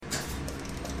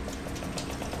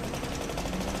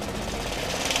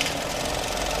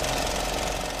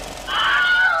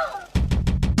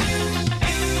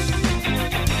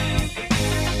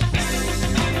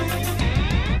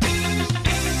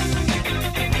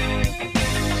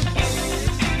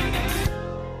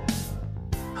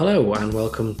Hello, and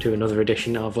welcome to another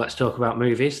edition of Let's Talk About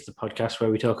Movies, the podcast where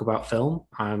we talk about film.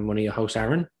 I'm one of your hosts,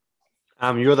 Aaron.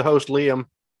 You're the host, Liam.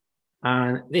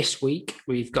 And this week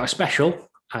we've got a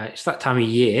special. It's that time of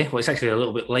year. Well, it's actually a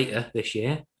little bit later this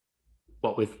year,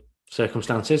 what with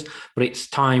circumstances, but it's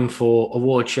time for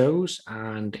award shows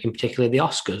and in particular the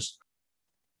Oscars.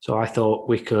 So I thought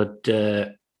we could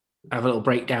have a little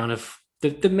breakdown of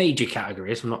the major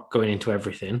categories. I'm not going into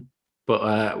everything,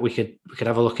 but we could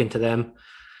have a look into them,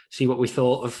 see what we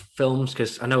thought of films,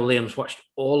 because I know Liam's watched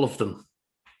all of them.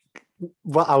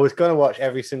 Well, I was going to watch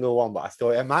every single one, but I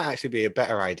thought it might actually be a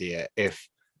better idea if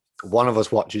one of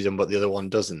us watches them, but the other one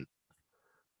doesn't.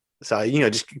 So,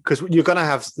 just because there's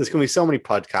going to be so many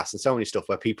podcasts and so many stuff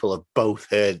where people have both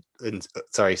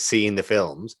seen the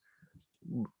films.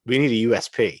 We need a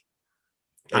USP.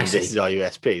 And this is our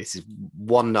USP. This is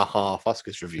 1.5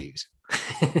 Oscars reviews.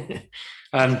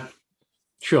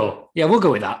 Sure. Yeah, we'll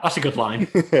go with that. That's a good line.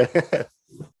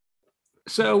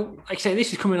 So, like I say,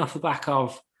 this is coming off the back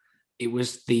of, it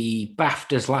was the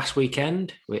BAFTAs last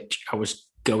weekend, which I was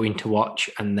going to watch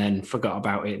and then forgot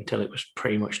about it until it was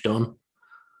pretty much done.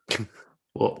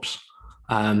 Whoops.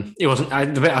 It wasn't,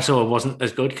 the bit I saw wasn't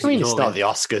as good. I mean, it's not the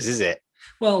Oscars, is it?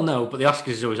 Well, no, but the Oscars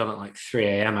is always on at like 3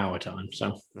 a.m. our time.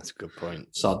 So that's a good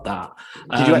point. Sod that.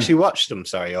 Did you actually watch them,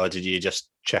 or did you just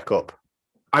check up?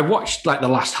 I watched like the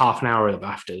last half an hour of the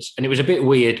BAFTAs, and it was a bit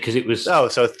weird because it was... Oh,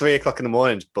 so 3 o'clock in the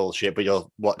morning is bullshit, but you'll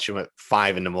watch them at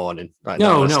 5 in the morning. Right?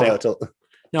 No.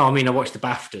 No, I mean, I watched the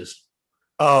BAFTAs.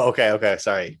 Oh, okay,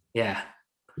 sorry. Yeah.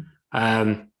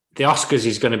 The Oscars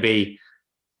is going to be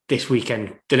this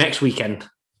weekend, the next weekend,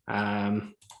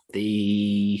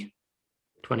 the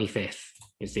 25th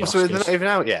is the Oscars. So they're not even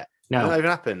out yet? No. Not even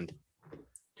happened?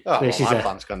 Oh, my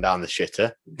plan's gone down the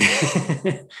shitter.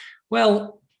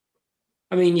 Well...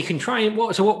 I mean, you can try and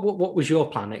what was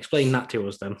your plan? Explain that to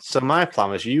us then. So my plan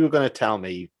was you were going to tell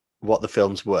me what the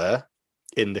films were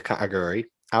in the category.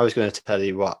 I was going to tell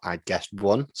you what I guessed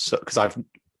won. So because I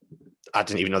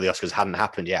didn't even know the Oscars hadn't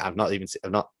happened yet. I've not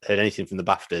heard anything from the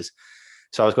BAFTAs.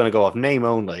 So I was going to go off name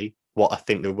only what I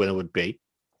think the winner would be,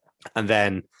 and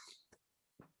then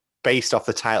based off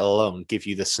the title alone, give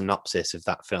you the synopsis of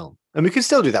that film. And we can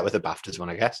still do that with the BAFTAs one,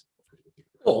 I guess.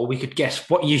 Or we could guess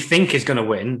what you think is going to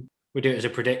win. We do it as a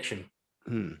prediction.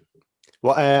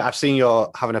 What I've seen you're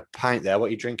having a pint there. What are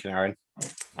you drinking, Aaron?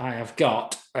 I have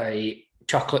got a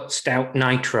chocolate stout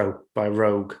nitro by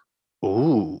Rogue.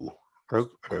 Ooh,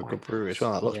 Rogue Brewery as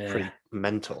well. That looks pretty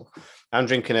mental. I'm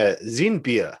drinking a Zine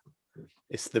beer.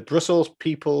 It's the Brussels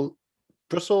People's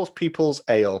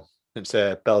Ale. It's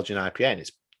a Belgian IPA and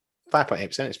it's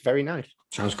 5.8%. It's very nice.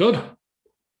 Sounds good.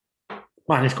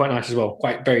 Mine is quite nice as well.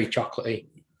 Quite very chocolatey.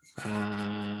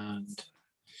 And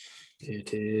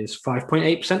it is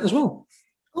 5.8% as well.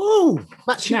 Oh,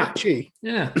 matchy.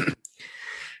 Yeah.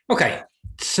 Okay.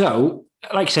 So,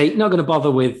 like I say, not going to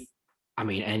bother with,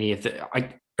 any of the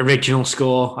original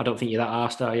score. I don't think you're that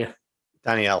arsed, are you?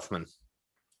 Danny Elfman.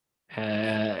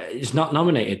 He's not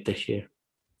nominated this year,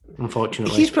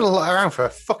 unfortunately. He's been around for a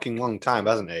fucking long time,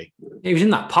 hasn't he? He was in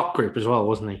that pop group as well,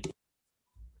 wasn't he?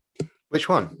 Which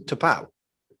one? Tapao?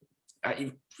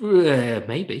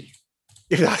 Maybe.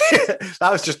 That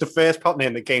was just the first pop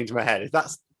name that came to my head. If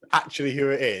that's actually who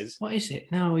it is. What is it?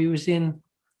 No, he was in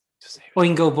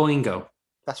Boingo Boingo.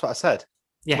 That's what I said.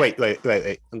 Yeah. Wait. I'm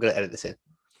going to edit this in.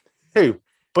 Who?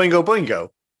 Boingo Boingo?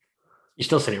 You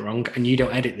still said it wrong, and you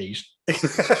don't edit these.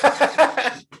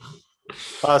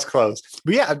 That's close.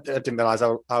 But yeah, I didn't realise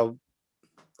how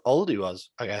old he was,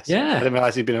 I guess. Yeah. I didn't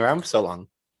realise he'd been around for so long.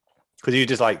 Because you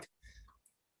just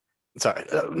sorry,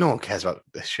 no one cares about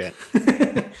this shit.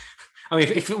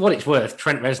 If what it's worth,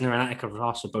 Trent Reznor and Atticus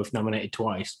Ross are both nominated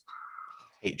twice.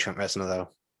 I hate Trent Reznor though.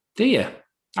 Do you?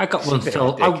 I got once got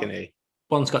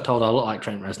told I look like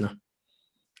Trent Reznor.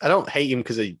 I don't hate him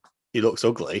because he looks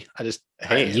ugly. I just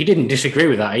hate him. You didn't disagree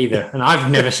with that either, and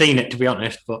I've never seen it, to be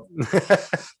honest. But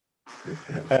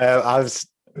I was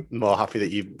more happy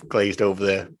that you glazed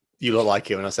over you look like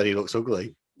him, and I said he looks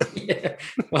ugly. Yeah.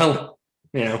 Well,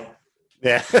 Yeah.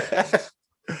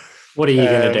 What are you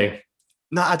going to do?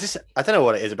 No, I don't know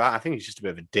what it is about. I think he's just a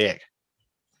bit of a dick.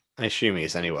 I assume he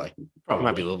is anyway. Probably. He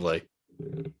might be lovely.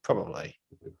 Probably.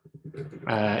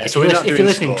 If you're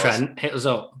listening, scores. Trent, hit us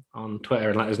up on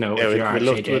Twitter and let us know if you're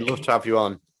actually a dick. We'd love to have you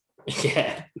on.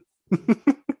 Yeah.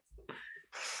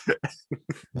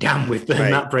 Damn, we've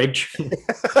burned that bridge.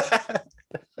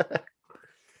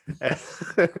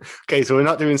 Okay, so we're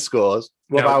not doing scores.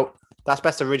 What about that's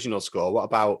best original score? What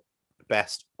about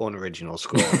best unoriginal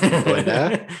score? Going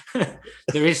there?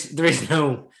 There is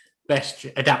no best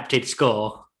adapted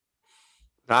score.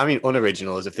 I mean,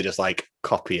 unoriginal is if they just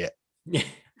copy it.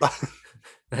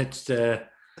 That's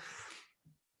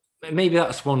maybe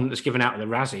that's one that's given out of the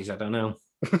Razzies. I don't know.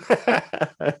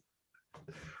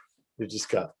 You've just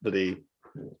got the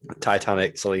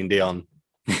Titanic, Celine Dion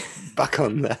back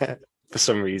on there for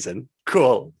some reason.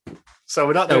 Cool. So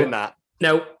we're not doing that.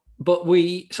 No, but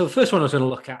so the first one I was going to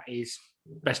look at is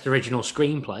Best Original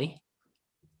Screenplay.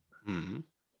 We'll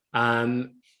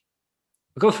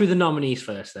go through the nominees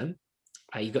first then.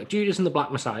 You've got Judas and the Black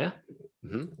Messiah,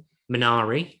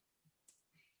 Minari,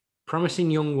 Promising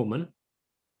Young Woman,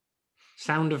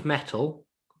 Sound of Metal,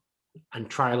 and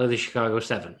Trial of the Chicago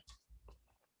 7.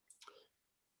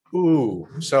 Ooh,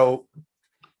 so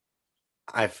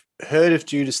I've heard of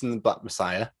Judas and the Black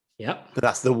Messiah. Yep. But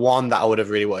that's the one that I would have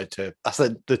really wanted to. That's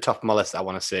the top of my list that I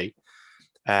want to see.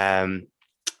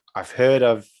 I've heard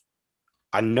of,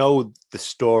 I know the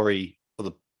story or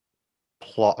the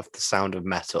plot of The Sound of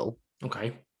Metal.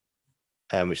 Okay.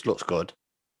 Which looks good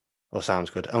or sounds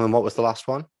good. And then what was the last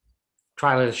one?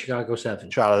 Trial of the Chicago 7.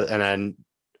 And then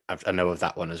I know of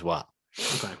that one as well.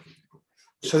 Okay.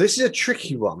 So this is a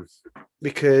tricky one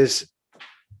because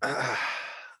I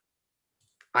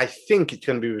think it's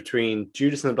going to be between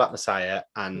Judas and the Black Messiah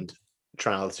and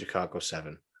Trial of the Chicago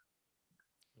 7.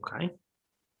 Okay.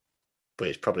 But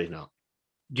it's probably not.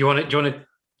 Do you want to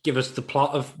give us the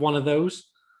plot of one of those?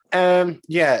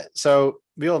 Yeah. So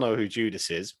we all know who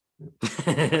Judas is.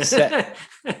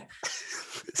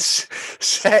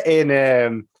 Set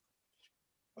in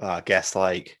I guess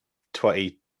like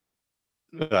 20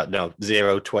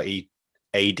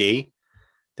 AD.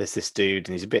 There's this dude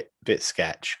and he's a bit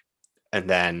sketch. And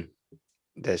then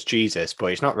there's Jesus, but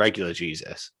he's not regular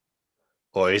Jesus.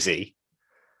 Or is he?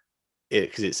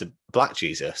 Because it's a black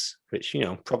Jesus, which,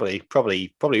 probably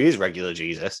is regular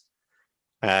Jesus.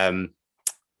 And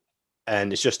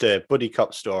it's just a buddy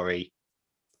cop story.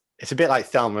 It's a bit like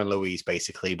Thelma and Louise,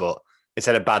 basically, but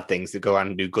instead of bad things, they go around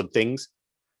and do good things.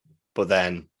 But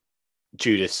then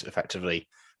Judas effectively,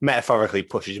 metaphorically,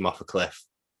 pushes him off a cliff.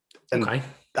 And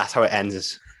that's how it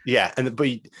ends. Yeah, but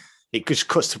it just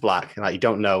cuts to black, and like you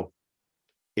don't know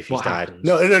if he's died. Happens?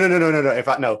 No. In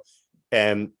fact, no.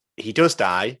 He does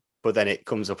die, but then it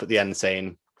comes up at the end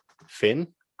saying Finn ?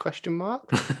 I thought you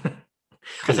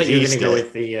were going to go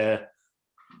with the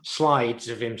slides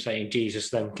of him saying Jesus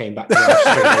then came back to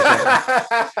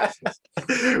life.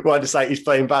 Well, just like he's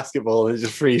playing basketball and it's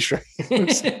just freeze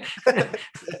frames.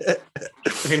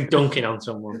 Him dunking on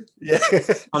someone. Yeah.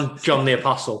 On John the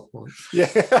Apostle.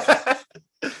 Yeah.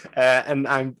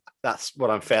 And that's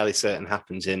what I'm fairly certain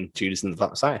happens in Judas and the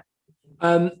Black Messiah.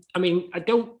 I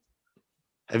don't.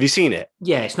 Have you seen it?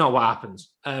 Yeah, it's not what happens.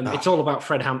 It's all about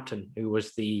Fred Hampton, who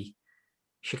was the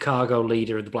Chicago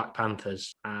leader of the Black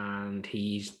Panthers, and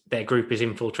their group is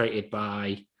infiltrated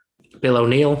by Bill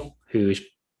O'Neill, who is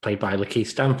played by Lakeith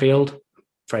Stanfield.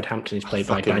 Fred Hampton is played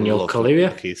by Daniel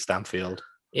Kaluuya. Lakeith Stanfield.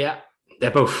 Yeah, they're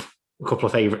both a couple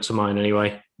of favourites of mine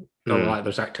anyway. I like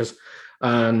those actors.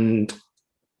 And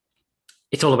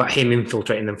it's all about him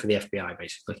infiltrating them for the FBI,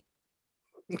 basically.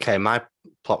 Okay, my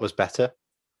plot was better.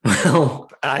 Well,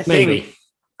 I maybe.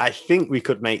 think we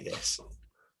could make this.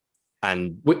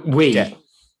 And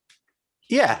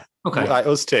yeah. Okay. Like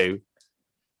us too.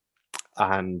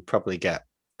 And probably get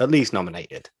at least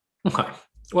nominated. Okay.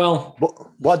 Well,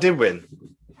 what did win?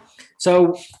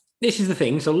 So this is the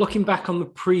thing. So looking back on the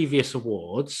previous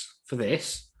awards for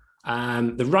this,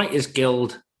 the Writers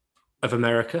Guild of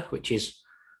America, which is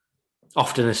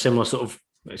often a similar sort of,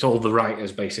 it's all the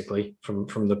writers basically from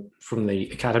the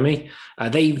Academy.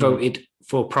 They voted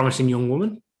for Promising Young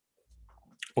Woman.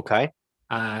 Okay.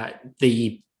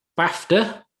 The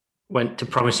BAFTA went to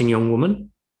Promising Young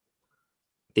Woman.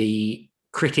 The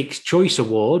Critics' Choice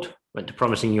Award went to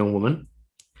Promising Young Woman.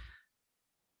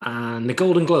 And the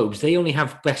Golden Globes, they only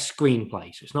have Best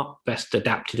Screenplay. So it's not Best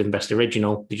Adapted and Best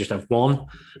Original. They just have one.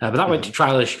 But that went to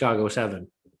Trial of the Chicago 7.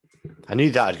 I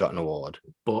knew that had got an award.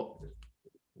 But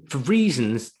for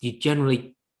reasons, you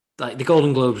generally, like the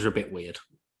Golden Globes are a bit weird.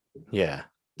 Yeah.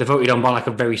 They're voted on by like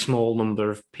a very small number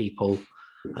of people.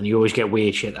 And you always get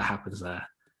weird shit that happens there.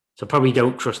 So probably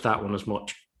don't trust that one as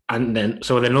much. And then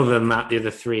other than that, the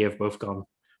other three have both gone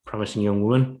Promising Young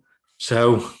Woman.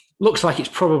 So looks like it's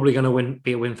probably going to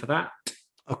be a win for that.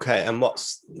 Okay, and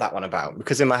what's that one about?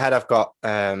 Because in my head I've got,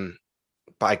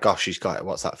 by gosh, she's got it.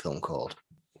 What's that film called?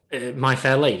 My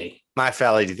Fair Lady. My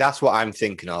Fair Lady. That's what I'm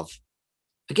thinking of.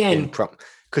 Again,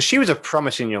 because she was a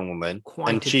promising young woman,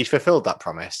 and she fulfilled that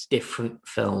promise. Different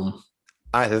film.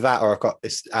 Either that, or I've got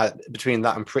this between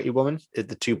that and Pretty Woman. Is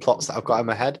the two plots that I've got in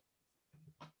my head.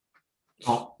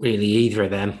 Not really either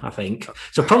of them, I think.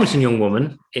 So Promising Young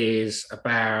Woman is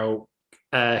about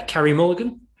Carey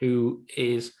Mulligan, who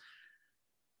is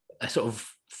a sort of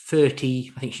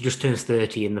 30. I think she just turns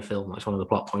 30 in the film. That's one of the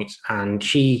plot points, and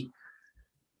she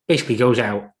basically goes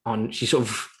out on. She sort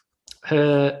of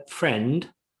her friend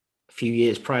a few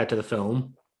years prior to the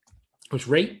film was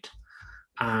raped,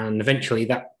 and eventually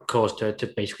that caused her to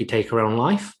basically take her own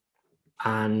life.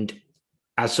 And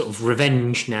as sort of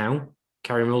revenge now,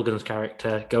 Carey Mulligan's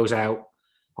character goes out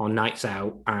on nights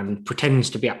out and pretends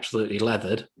to be absolutely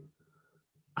leathered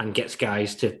and gets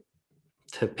guys to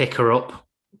pick her up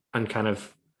and kind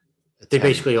of they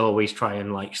basically always try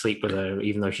and like sleep with her,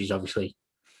 even though she's obviously,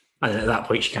 and at that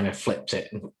point she kind of flips it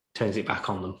and turns it back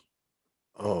on them.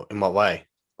 Oh, in what way?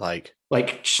 Like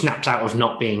snaps out of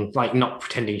not being like not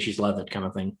pretending she's leathered kind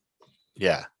of thing.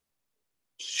 Yeah.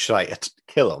 Should I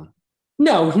kill them?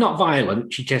 No, not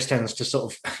violent. She just tends to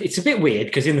sort of. It's a bit weird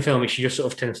because in the film she just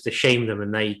sort of tends to shame them,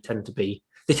 and they tend to be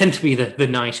the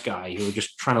nice guy who are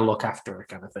just trying to look after her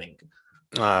kind of thing.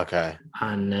 Oh, okay.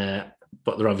 And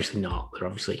but they're obviously not. They're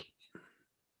obviously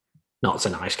not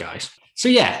so nice guys. So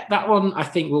yeah, that one I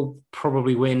think will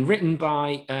probably win. Written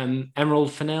by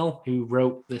Emerald Fennell, who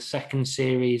wrote the second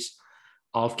series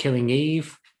of Killing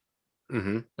Eve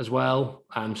as well.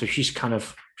 So she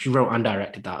wrote and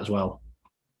directed that as well.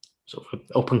 Sort of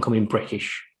up and coming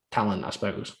British talent, I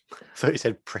suppose. I thought you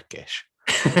said prickish.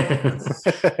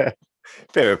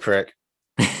 Bit of a prick.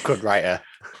 Good writer.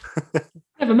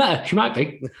 Never met her. She might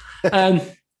be.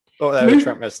 Oh, there was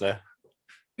Trent Reznor.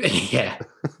 Yeah.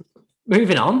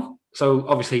 Moving on. So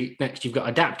obviously next you've got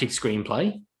adapted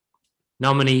screenplay.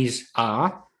 Nominees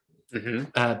are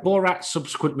Borat's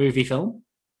subsequent movie film.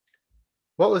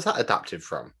 What was that adapted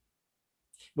from?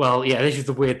 Well, yeah, this is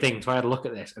the weird thing. So I had a look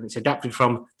at this, and it's adapted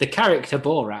from the character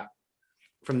Borat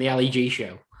from the LEG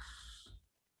show.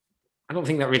 I don't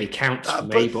think that really counts for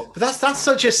me, but that's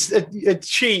such a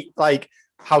cheat. Like,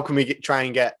 how can we try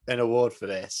and get an award for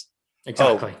this?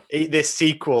 Exactly.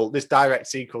 Oh, this direct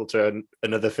sequel to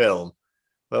another film.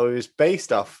 Well, it was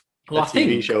based off a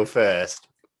TV show first.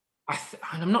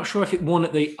 I'm not sure if it won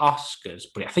at the Oscars,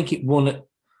 but I think it won at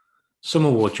some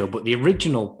award show. But the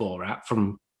original Borat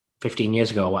from 15 years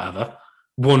ago or whatever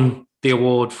won the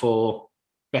award for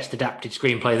best adapted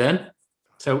screenplay then.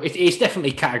 So it's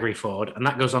definitely category forward, and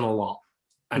that goes on a lot.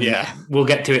 And yeah, we'll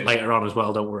get to it later on as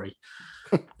well, don't worry.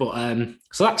 But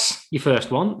so that's your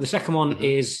first one. The second one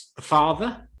is The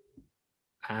Father.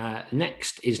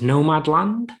 Next is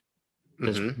Nomadland.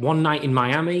 There's One Night in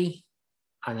Miami.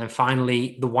 And then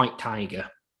finally, The White Tiger.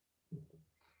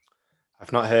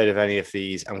 I've not heard of any of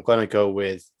these. I'm going to go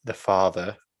with The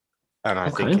Father. And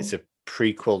I think it's a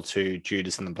prequel to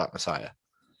Judas and the Black Messiah.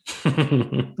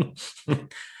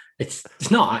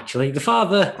 It's not actually. The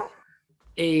Father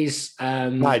is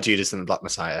my Judas and the Black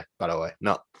Messiah, by the way,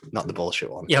 not the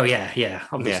bullshit one. Oh yeah,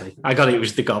 obviously. Yeah. I got it. It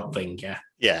was the God thing.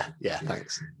 Yeah.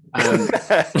 Thanks.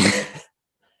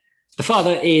 The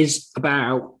Father is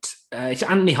about it's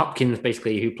Anthony Hopkins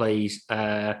basically who plays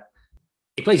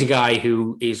he plays a guy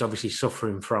who is obviously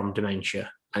suffering from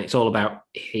dementia, and it's all about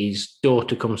his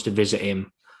daughter comes to visit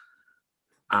him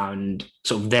and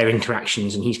sort of their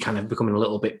interactions, and he's kind of becoming a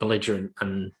little bit belligerent.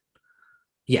 And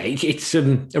yeah, it's I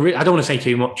don't want to say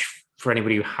too much for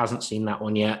anybody who hasn't seen that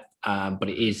one yet, but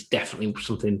it is definitely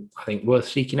something I think worth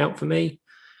seeking out for me.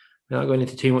 Without going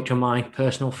into too much on my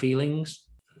personal feelings.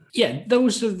 Yeah,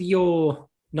 those are your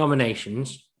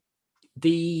nominations.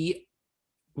 The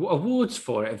awards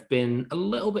for it have been a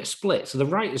little bit split. So the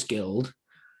Writers Guild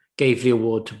gave the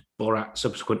award to Borat's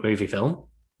subsequent movie film.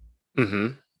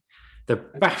 The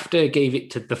BAFTA gave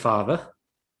it to The Father.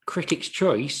 Critics'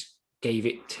 Choice gave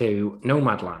it to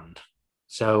Nomadland.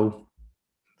 So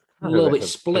a little bit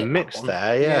split. A mix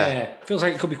there, yeah. Feels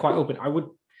like it could be quite open.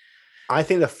 I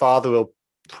think The Father will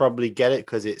probably get it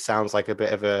because it sounds like a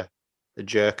bit of a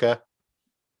jerker.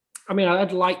 I mean,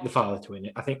 I'd like The Father to win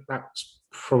it. I think that's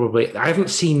probably. I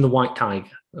haven't seen The White Tiger.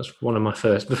 That's one of my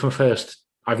first. But my first,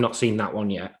 I've not seen that one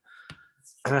yet.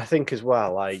 And I think as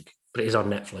well, like, but it is on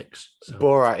Netflix. So.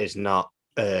 Borat is not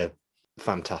a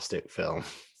fantastic film.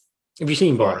 Have you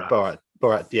seen Borat?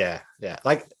 Borat, yeah.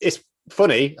 Like, it's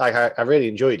funny. Like, I really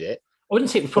enjoyed it. I wouldn't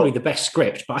say it was probably the best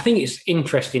script, but I think it's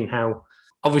interesting how,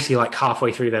 obviously, like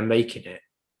halfway through them making it,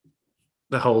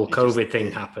 the whole COVID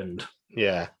thing happened.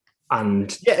 Yeah. And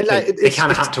they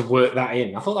kind of had to work that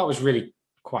in. I thought that was really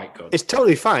quite good. It's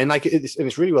totally fine. Like,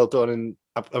 it's really well done. And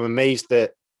I'm amazed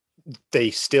that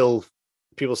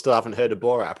people still haven't heard of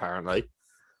Borat, apparently.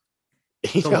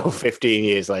 15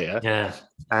 years later. Yeah.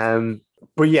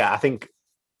 But yeah, I think,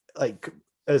 like,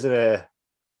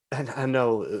 I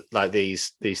know, like,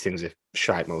 these things are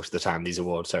shite most of the time, these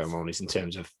award ceremonies, in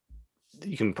terms of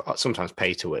you can sometimes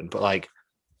pay to win, but like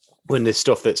when there's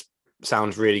stuff that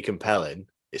sounds really compelling,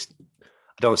 I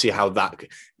don't see how that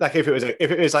like if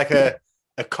it was like a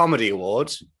comedy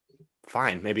awards,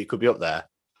 fine, maybe it could be up there.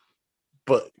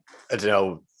 But I don't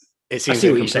know. It seems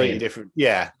a completely different.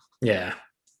 Yeah. Yeah.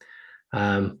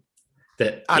 And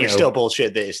it's still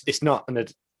bullshit that it's not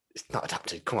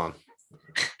adapted. Come on.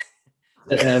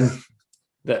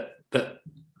 That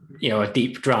a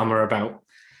deep drama about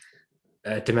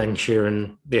dementia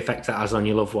and the effect that has on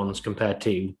your loved ones compared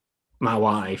to My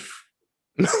Wife.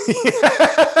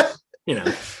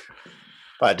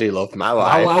 I do love My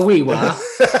Wife. How we were.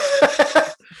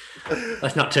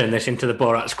 Let's not turn this into the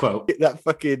Borat's quote. That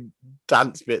fucking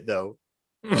dance bit though.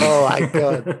 Oh my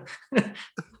god. I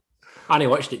only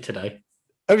watched it today.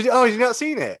 Have you not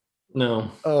seen it?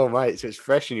 No. Oh mate, so it's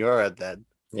fresh in your head then.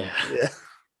 Yeah.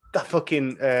 That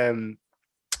fucking oh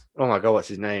my god, what's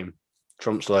his name?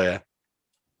 Trump Slayer.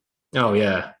 Oh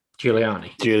yeah.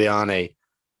 Giuliani.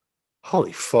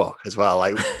 Holy fuck as well.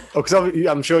 Like because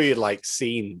I'm sure you'd like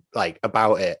seen like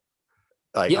about it.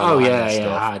 Like I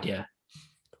had, yeah.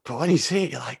 But when you see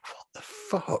it, you're like, what the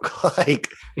fuck? Like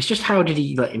it's just how did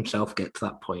he let himself get to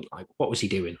that point? Like what was he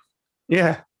doing?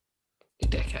 Yeah. A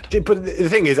dickhead. But the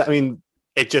thing is, I mean,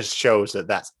 it just shows that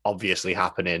that's obviously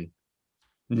happening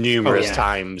numerous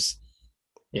times.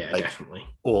 Yeah, like, definitely.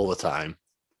 All the time.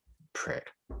 Prick.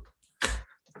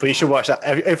 But you should watch that.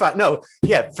 In fact, no.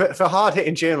 Yeah, for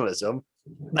hard-hitting journalism,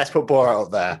 let's put Borat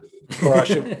up there.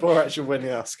 Borat should win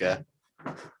the Oscar.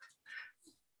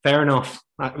 Fair enough.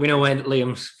 We know when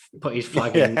Liam's put his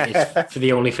flag in for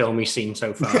the only film he's seen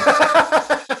so far.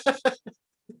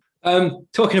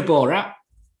 Talking of Borat,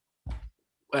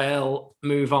 we'll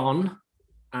move on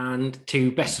and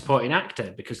to Best Supporting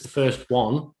Actor, because the first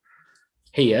one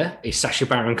here is Sacha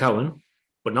Baron Cohen,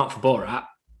 but not for Borat,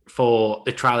 for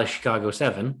The Trial of Chicago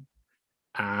 7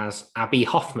 as Abby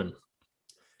Hoffman.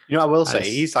 You know, I will say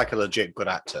he's like a legit good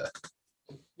actor.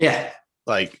 Yeah.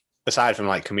 Like, aside from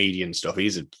like comedian stuff, he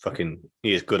is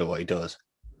good at what he does.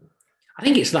 I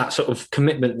think it's that sort of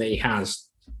commitment that he has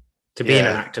to being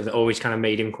an actor that always kind of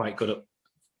made him quite good at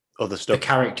other stuff. The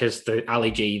characters, the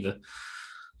Ali G,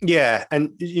 Yeah,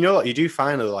 and you know what? You do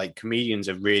find that like comedians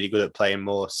are really good at playing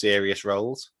more serious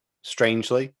roles,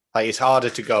 strangely. Like it's harder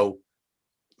to go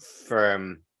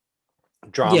from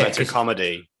drama to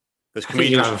comedy. Because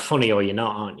comedians are funny or you're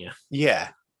not, aren't you? Yeah.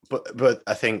 But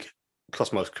I think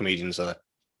plus most comedians are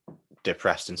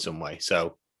depressed in some way,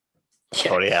 so it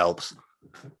probably helps.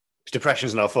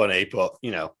 Depression's not funny, but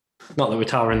you know. Not that we're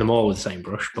tarring them all with the same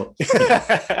brush, but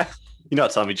you're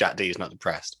not telling me Jack D is not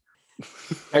depressed.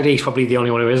 Jack D's probably the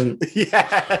only one who isn't.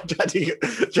 Yeah, Jack D,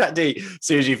 as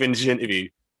soon as you finish the interview,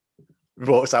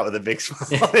 walks out with a big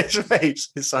smile on his face.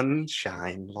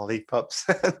 Sunshine, lollipops.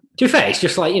 To be fair, it's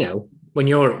just like, when I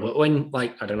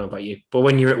don't know about you, but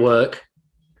when you're at work.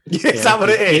 Is that what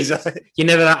it is? You're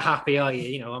never that happy, are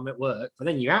you? I'm at work. But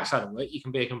then you're outside of work, you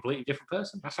can be a completely different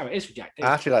person. That's how it is for Jack D.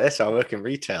 I feel like this. I work in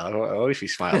retail. I always be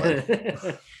smiling.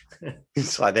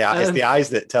 It's like it's the eyes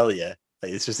that tell you.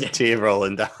 Like, it's just a tear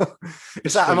rolling down.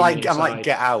 It's like I'm like,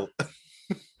 get out.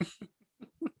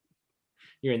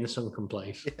 You're in the sunken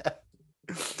place. Yeah.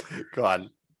 Go on.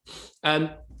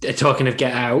 Talking of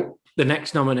get out, the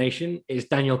next nomination is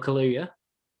Daniel Kaluuya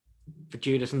for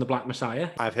Judas and the Black Messiah.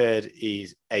 I've heard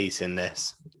he's ace in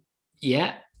this.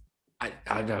 Yeah, I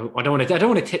don't want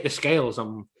to tip the scales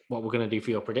on what we're going to do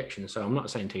for your predictions, so I'm not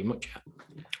saying too much yet.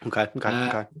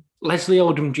 Okay. Leslie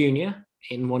Odom Jr.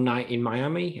 in One Night in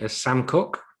Miami as Sam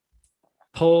Cooke.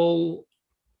 Paul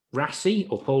Raci,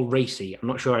 I'm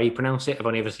not sure how you pronounce it. I've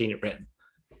only ever seen it written.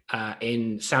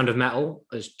 In Sound of Metal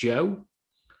as Joe.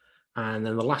 And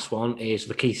then the last one is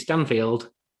Lakeith Stanfield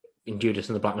in Judas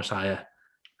and the Black Messiah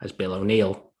as Bill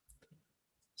O'Neill.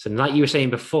 So like you were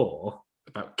saying before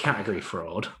about category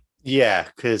fraud. Yeah,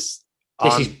 because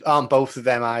aren't both of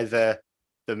them either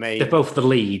the main... They're both the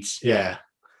leads. Yeah.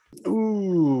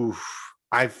 Ooh.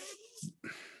 I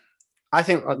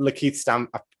think Lakeith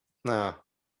Stanfield... No.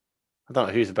 I don't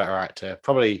know who's the better actor.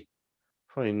 Probably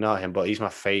not him, but he's my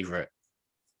favourite.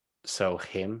 So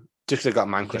him. Just because I got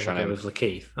man crush on him. With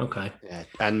Lakeith. Okay. Yeah.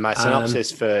 And my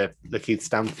synopsis for Lakeith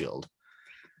Stanfield,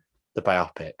 the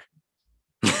biopic.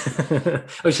 I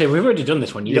would say we've already done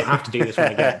this one. You don't have to do this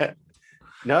one again.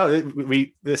 No, we've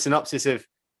been through the synopsis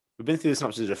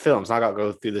of films. Now I got to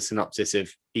go through the synopsis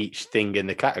of each thing in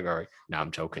the category. No,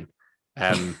 I'm joking.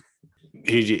 Who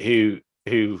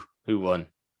won?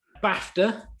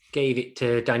 BAFTA gave it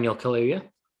to Daniel Kaluuya.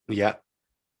 Yeah.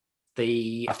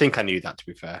 I think I knew that, to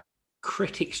be fair.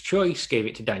 Critics' Choice gave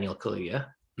it to Daniel Kaluuya.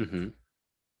 Mm-hmm.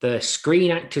 The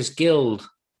Screen Actors Guild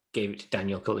gave it to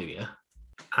Daniel Kaluuya.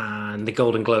 And the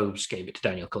Golden Globes gave it to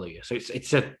Daniel Kaluuya. So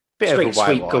it's a Bit straight of a sweep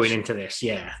whitewash. going into this.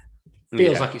 Yeah,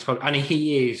 feels Yeah, like it's probably, and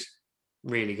he is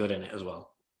really good in it as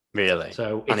well. really.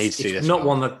 So I need to see it's this not film.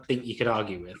 one that I think you could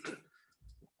argue with.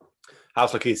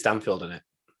 How's Lakeith Stanfield in it?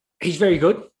 He's very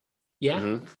good. Yeah,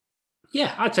 Mhm.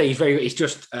 yeah, I'd say he's very good. It's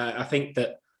just I think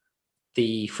that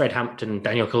the Fred Hampton,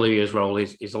 Daniel Kaluuya's role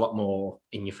is a lot more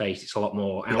in your face. It's a lot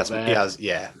more out there. He has,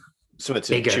 yeah, something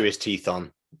to Bigger. chew his teeth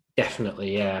on.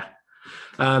 Definitely, yeah.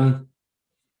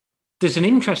 There's an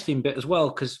interesting bit as well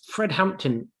because Fred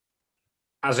Hampton,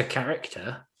 as a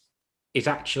character, is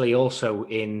actually also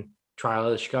in Trial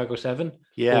of the Chicago 7.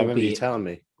 Yeah, I remember you telling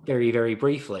me. Very, very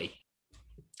briefly.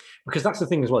 Because that's the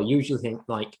thing as well. Usually think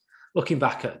like looking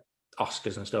back at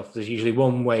Oscars and stuff, there's usually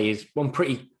one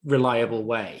pretty reliable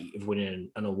way of winning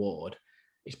an award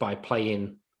is by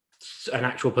playing an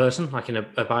actual person, like in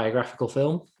a biographical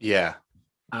film. Yeah.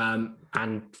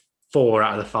 And 4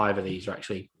 out of the 5 of these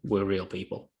were real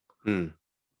people. Mm.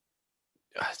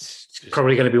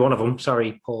 Probably going to be one of them.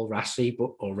 Sorry, Paul Raci,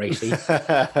 or Racy.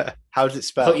 How's it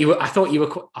spelled? I thought you were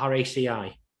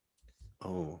RACI.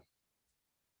 Oh,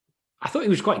 I thought he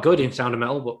was quite good in Sound of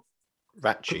Metal, but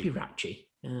Ratchy. could be Ratchy.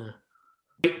 Yeah.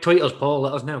 Tweet us, Paul.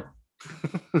 Let us know.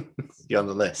 You're on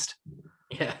the list.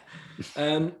 Yeah.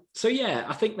 So yeah,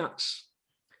 I think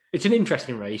it's an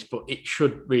interesting race, but it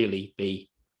should really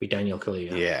be Daniel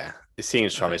Kaluuya. Yeah, it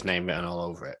seems to have his name written all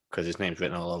over it because his name's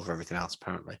written all over everything else,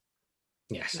 apparently.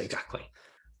 Yes, exactly.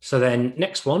 So then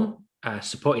next one,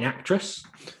 supporting actress.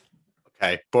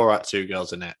 Okay, Borat 2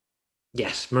 girls in it.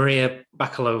 Yes, Maria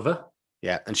Bakalova.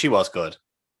 Yeah, and she was good.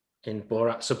 In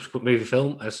Borat's subsequent movie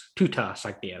film as Tutar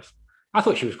Sagdiev. I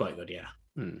thought she was quite good, yeah.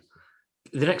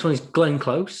 The next one is Glenn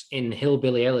Close in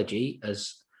Hillbilly Elegy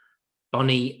as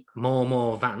Bonnie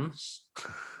Moore Vance.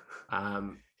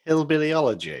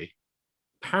 Hillbillyology?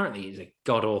 Apparently it's a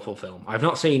god-awful film. I've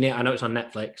not seen it. I know it's on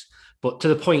Netflix, but to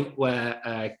the point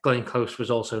where Glenn Close was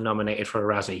also nominated for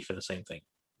a Razzie for the same thing.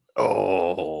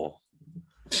 Oh.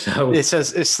 So it's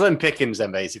slim pickings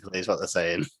then, basically, is what they're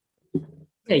saying.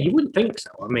 Yeah, you wouldn't think so.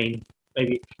 I mean,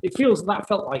 maybe it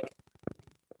felt like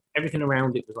everything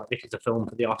around it was like, this is a film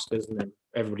for the Oscars, and then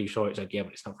everybody saw it said, yeah,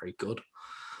 but it's not very good.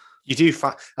 You do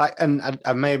find, like, and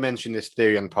I may have mentioned this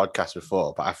theory on the podcast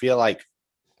before, but I feel like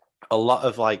a lot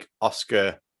of like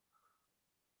Oscar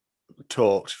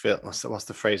talks, what's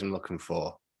the phrase I'm looking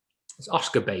for? It's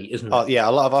Oscar bait, isn't it? Oh yeah,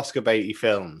 a lot of Oscar baity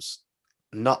films.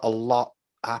 Not a lot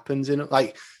happens in it.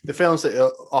 Like the films that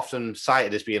are often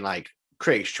cited as being like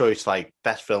Critics' Choice, like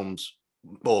best films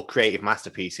or creative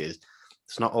masterpieces.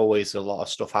 There's not always a lot of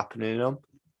stuff happening in them.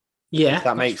 Yeah, if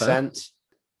that makes sense.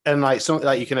 And like something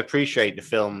like you can appreciate the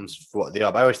films for what they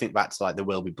are. But I always think back to like The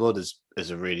Will Be Blood as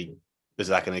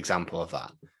like an example of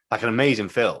that. Like an amazing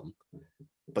film,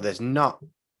 but there's not.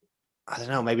 I don't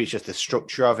know. Maybe it's just the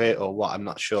structure of it or what. I'm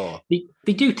not sure.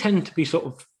 They do tend to be sort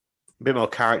of a bit more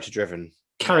character driven.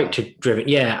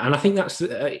 Yeah, and I think that's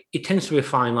it tends to be a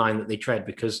fine line that they tread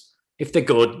because if they're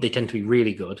good, they tend to be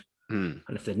really good, and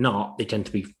if they're not, they tend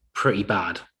to be pretty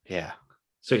bad. Yeah.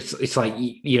 So it's like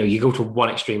you go to one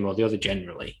extreme or the other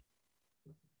generally.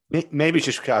 Maybe it's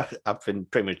just because I've been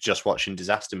pretty much just watching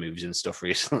disaster movies and stuff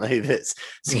recently that's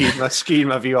skewed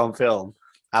my view on film.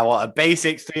 I want a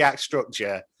basic 3-act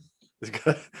structure.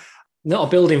 Not a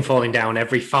building falling down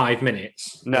every 5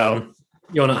 minutes. No.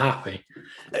 You're not happy.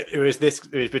 It was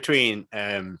between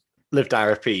Live, Die,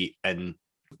 Repeat and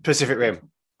Pacific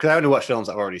Rim. Because I only watch films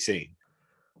I've already seen.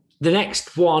 The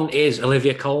next one is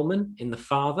Olivia Colman in The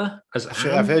Father.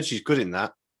 I've heard she's good in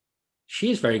that.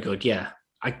 She is very good, yeah.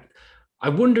 I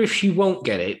wonder if she won't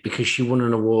get it because she won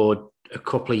an award a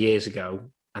couple of years ago,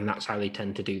 and that's how they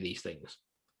tend to do these things.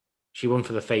 She won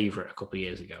for The Favourite a couple of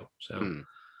years ago, so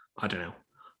I don't know.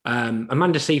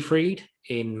 Amanda Seyfried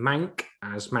in Mank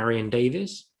as Marion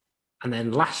Davies. And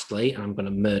then lastly, and I'm going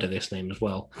to murder this name as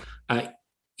well,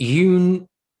 Yoon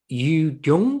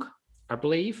Yoo-jung, I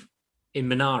believe, in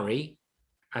Minari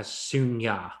as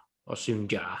Soon-ya or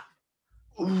Soon-ja.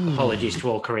 Apologies to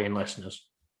all Korean listeners.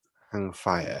 Hang on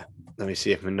fire. Let me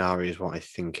see if Minari is what I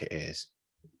think it is.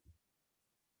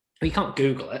 You can't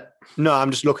Google it. No,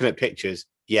 I'm just looking at pictures.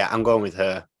 Yeah, I'm going with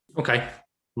her. Okay.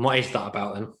 What is that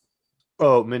about then?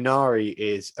 Oh, Minari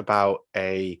is about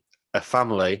a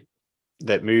family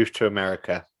that moved to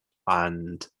America,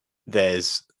 and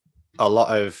there's a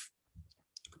lot of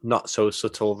not so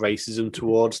subtle racism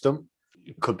towards them.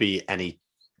 It could be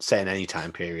set in any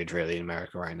time period really in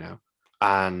America right now.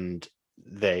 And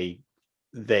they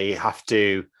have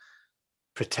to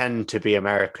pretend to be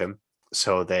American,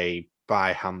 so they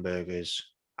buy hamburgers.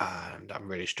 And I'm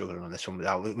really struggling on this one.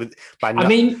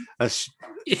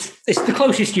 It's it's the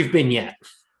closest you've been yet.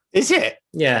 Is it?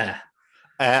 Yeah.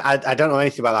 I don't know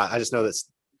anything about that. I just know that's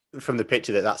from the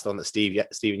picture that's the one that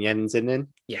Steven Yeun's in.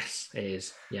 Yes, it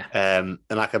is. Yeah. And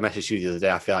like I messaged you the other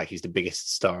day, I feel like he's the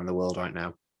biggest star in the world right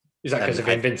now. Is that because of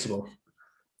Invincible?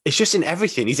 It's just in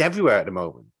everything. He's everywhere at the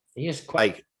moment. He is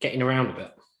quite getting around a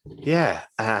bit. Yeah,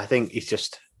 I think he's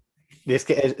just.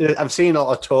 I've seen a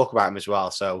lot of talk about him as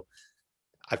well, so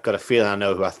I've got a feeling I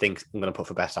know who I think I'm going to put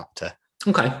for best actor.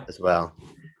 Okay. As well.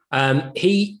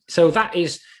 They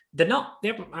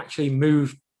haven't actually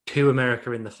moved to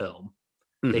America in the film.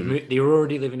 Mm-hmm. They were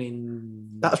already living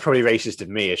in. That's probably racist of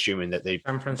me, assuming that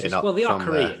San Francisco. Well, they are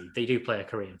Korean. They do play a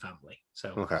Korean family.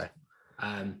 So okay.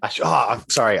 I'm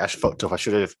sorry. I fucked up. I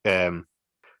should have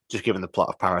just given the plot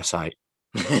of Parasite.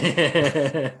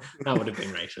 That would have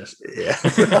been racist. Yeah,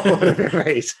 that would have been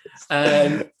racist.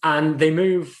 And they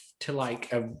move to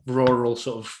like a rural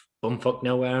sort of bumfuck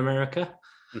nowhere America,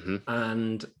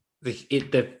 and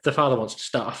the father wants to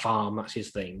start a farm. That's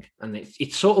his thing, and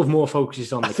it sort of more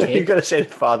focuses on the kid. You've got to say the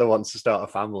father wants to start a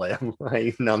family. I'm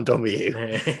like, no, I'm done with you.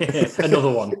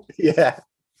 Another one. Yeah.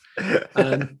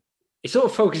 It sort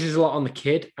of focuses a lot on the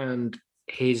kid and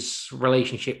his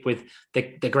relationship with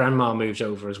the grandma moves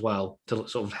over as well to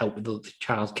sort of help with the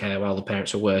childcare while the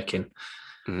parents are working.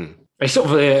 It's sort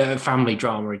of a family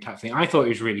drama type thing. I thought it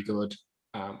was really good.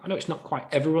 I know it's not quite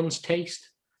everyone's taste.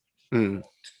 I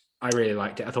really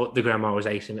liked it. I thought the grandma was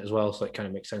ace in it as well, so it kind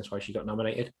of makes sense why she got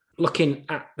nominated. Looking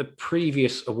at the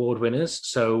previous award winners,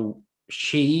 so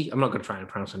I'm not going to try and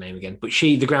pronounce her name again, but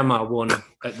the grandma won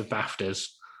at the BAFTAs.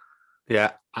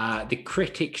 Yeah. The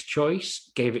Critics'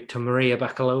 Choice gave it to Maria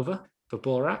Bakalova for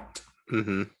Borat.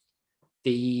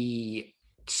 The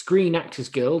Screen Actors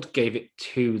Guild gave it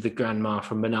to the grandma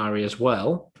from Minari as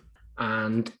well.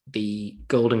 And the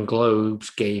Golden Globes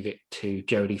gave it to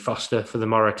Jodie Foster for The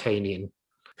Mauritanian,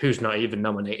 who's not even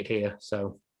nominated here.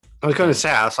 So I was going to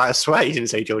say, I swear you didn't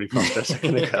say Jodie Foster a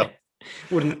second ago.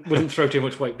 Wouldn't throw too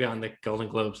much weight behind the Golden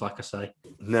Globes, like I say.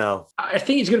 No. I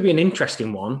think it's going to be an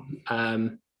interesting one.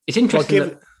 It's interesting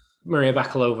that Maria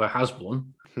Bakalova has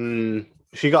won.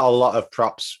 She got a lot of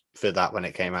props for that when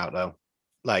it came out, though.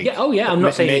 I'm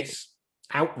not saying it's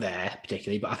out there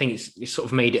particularly, but I think it's sort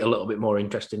of made it a little bit more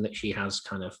interesting that she has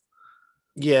kind of.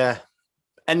 Yeah,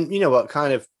 and you know what?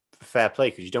 Kind of fair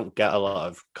play, because you don't get a lot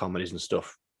of comedies and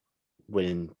stuff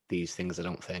winning these things. I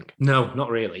don't think. No, not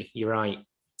really. You're right.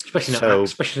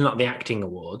 Especially not the acting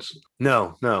awards.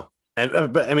 No.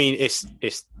 But I mean, it's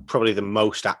probably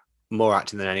the more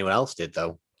acting than anyone else did,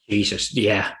 though. Jesus,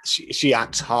 yeah. She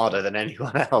acts harder than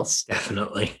anyone else.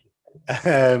 Definitely.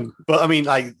 But I mean,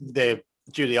 like the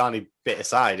Giuliani bit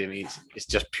aside, I mean, it's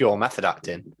just pure method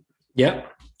acting. Yeah.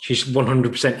 She's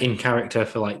 100% in character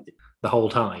for like the whole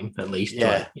time, at least.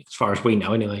 Yeah. Like, as far as we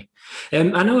know, anyway.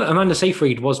 I know Amanda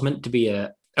Seyfried was meant to be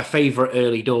a favourite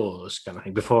early doors kind of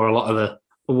thing before a lot of the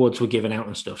awards were given out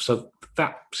and stuff. So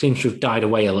that seems to have died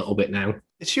away a little bit now.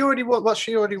 She already won. What's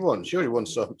she already won? She already won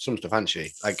some stuff, hasn't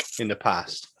she? Like in the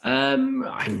past. I'm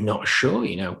not sure.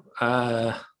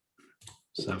 Let's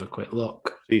have a quick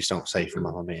look. Please don't say from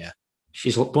Mamma Mia.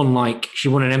 She won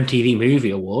an MTV Movie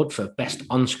Award for Best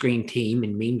On-Screen Team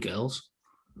in Mean Girls.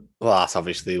 Well, that's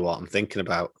obviously what I'm thinking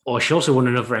about. Or she also won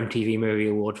another MTV Movie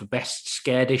Award for Best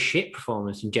Scared as Shit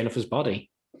performance in Jennifer's Body.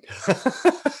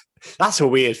 That's a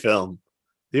weird film.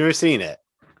 Have you ever seen it?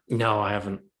 No, I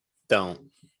haven't. Don't.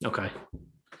 Okay.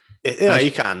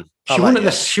 You can. She won at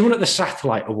the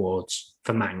Satellite Awards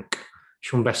for Mank.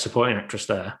 She won Best Supporting Actress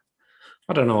there.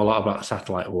 I don't know a lot about the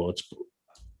Satellite Awards, but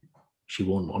she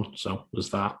won one, so there's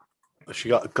that. She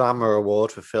got a Glamour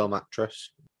Award for Film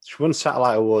Actress. She won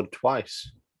Satellite Award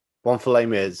twice. One for Les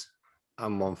Mis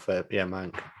and one for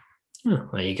Mank. Oh,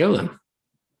 there you go then.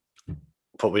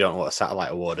 But we don't know what a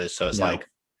Satellite Award is, so it's like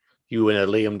you win a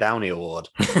Liam Downey Award.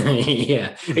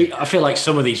 Yeah. I feel like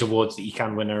some of these awards that you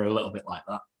can win are a little bit like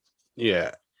that.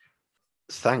 Yeah.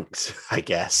 Thanks, I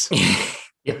guess.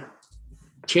 Yeah.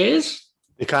 Cheers.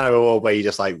 The kind of award where you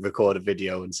just like record a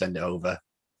video and send it over.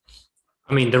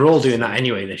 I mean, they're all doing that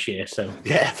anyway this year, so.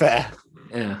 Yeah, fair.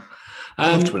 Yeah.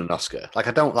 I'd love to win an Oscar. Like,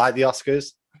 I don't like the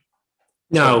Oscars.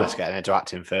 No. So let's get into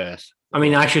acting first. I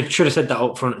mean, I should have said that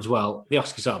up front as well. The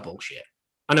Oscars are bullshit.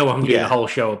 I know I'm doing a whole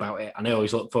show about it, and I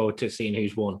always look forward to seeing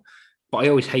who's won. But I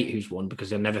always hate who's won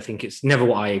because I never think it's never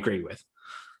what I agree with.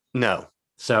 No.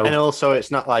 So, and also,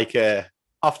 it's not like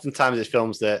oftentimes it's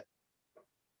films that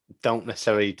don't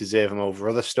necessarily deserve them over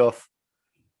other stuff.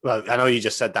 Well, I know you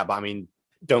just said that, but I mean,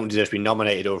 don't deserve to be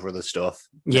nominated over other stuff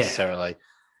necessarily.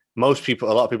 A lot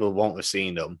of people won't have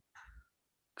seen them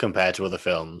compared to other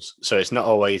films. So it's not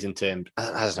always in terms,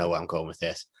 I don't know where I'm going with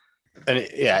this. And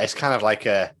it's kind of like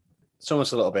it's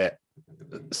almost a little bit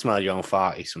smell your own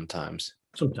farty sometimes.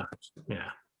 Sometimes, yeah.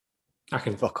 I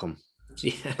can. Fuck them.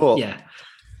 Yeah. But yeah.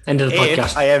 End of the if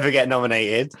podcast. I ever get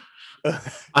nominated,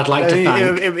 I'd like to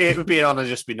thank. It would be an honor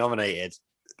just to be nominated.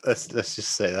 Let's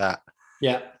just say that.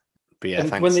 Yeah. But yeah, And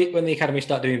thanks. when the Academy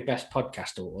start doing Best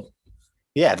Podcast Award,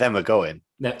 yeah, then we're going.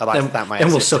 then, I'd like to thank my then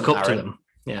we'll assistant, suck up Aaron. to them.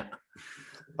 Yeah.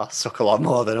 I'll suck a lot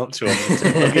more than up to them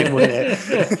to fucking win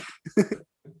it.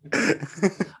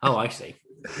 Oh, I see.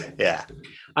 Yeah.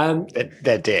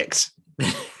 They're dicks.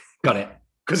 Got it.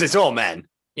 Because it's all men.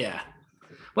 Yeah.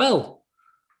 Well,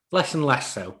 less and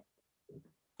less so.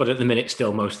 But at the minute,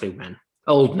 still mostly men.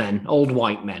 Old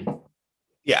white men.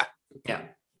 Yeah. Yeah.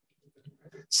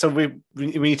 So we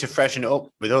need to freshen it up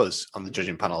with us on the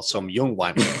judging panel, some young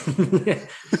white men.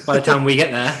 By the time we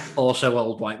get there, also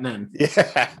old white men.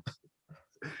 Yeah.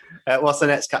 What's the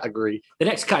next category? The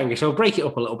next category, so we'll break it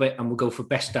up a little bit and we'll go for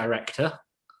Best Director.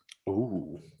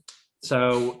 Ooh.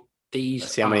 So these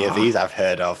Let's see how many of these I've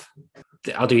heard of.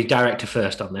 I'll do director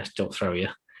first on this, don't throw you.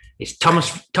 It's Thomas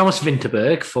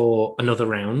Vinterberg for Another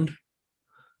Round.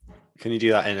 Can you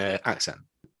do that in an accent?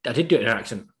 I did do it in an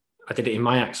accent. I did it in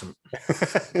my accent.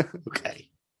 Okay.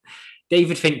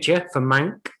 David Fincher for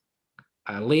Mank.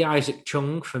 Lee Isaac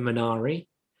Chung for Minari.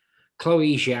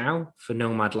 Chloe Zhao for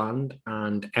Nomadland.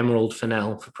 And Emerald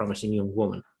Fennell for Promising Young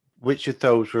Woman. Which of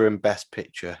those were in Best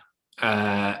Picture?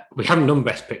 We haven't done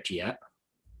Best Picture yet.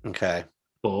 Okay.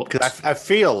 But because I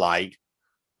feel like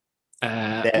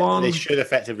they should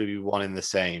effectively be one in the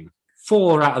same.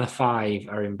 4 out of the 5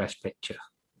 are in Best Picture.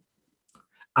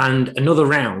 And Another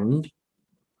Round,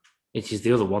 which is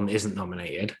the other one that isn't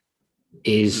nominated,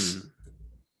 is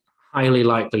highly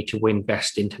likely to win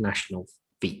Best International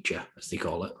Feature, as they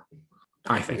call it.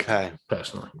 I think,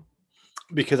 personally.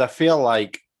 Because I feel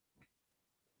like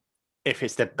if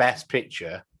it's the Best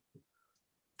Picture,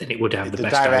 then it would have the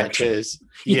best directors.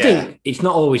 You'd think it's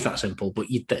not always that simple, but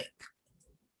you'd think.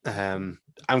 I'm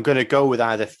going to go with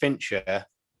either Fincher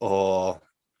or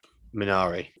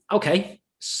Minari. Okay.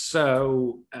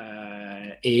 So,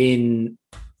 in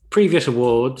previous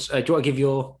awards, do you want to give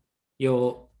your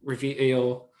review,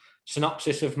 your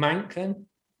synopsis of Mank then?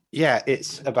 Yeah,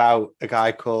 it's about a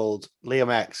guy called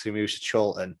Liam X who moves to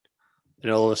Chorlton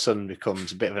and all of a sudden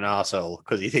becomes a bit of an arsehole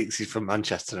because he thinks he's from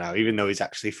Manchester now, even though he's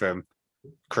actually from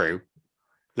Crewe.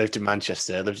 Lived in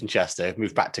Manchester, lived in Chester,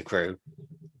 moved back to Crewe,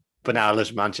 but now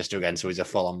lives in Manchester again, so he's a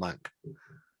full-on Mank.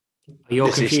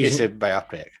 It's a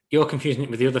biopic. You're confusing it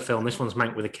with the other film. This one's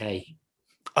Mank with a K.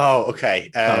 Oh, okay.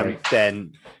 Sorry.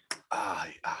 Then,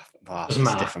 it's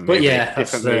a different movie. But yeah,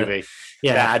 different movie.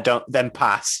 Yeah, I don't. Then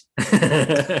pass.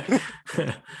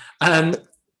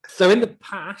 So in the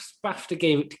past, BAFTA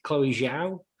gave it to Chloe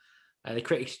Zhao. The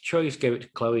Critics' Choice gave it to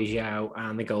Chloe Zhao,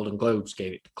 and the Golden Globes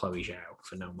gave it to Chloe Zhao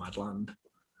for Nomadland.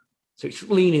 So it's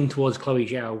leaning towards Chloe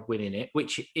Zhao winning it,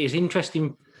 which is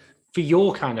interesting for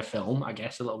your kind of film, I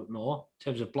guess, a little bit more in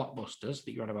terms of blockbusters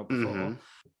that you read about before. Mm-hmm.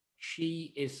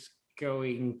 She is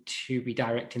going to be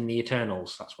directing The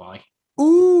Eternals. That's why.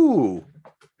 Ooh.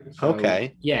 So,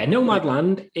 okay. Yeah,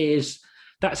 Nomadland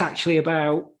that's actually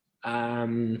about.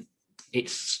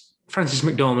 It's Frances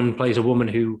McDormand plays a woman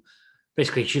who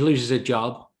basically she loses her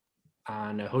job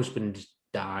and her husband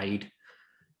died,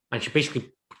 and she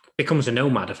basically becomes a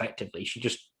nomad effectively. She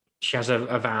has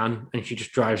a van and she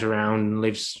just drives around and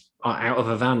lives out of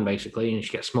a van basically, and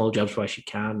she gets small jobs where she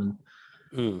can.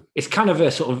 It's kind of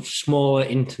a sort of smaller,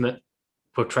 intimate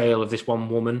portrayal of this one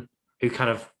woman who kind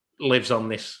of lives on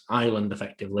this island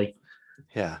effectively.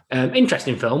 Yeah.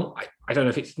 Interesting film. I don't know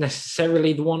if it's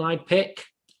necessarily the one I'd pick.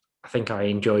 I think I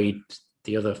enjoyed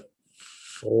the other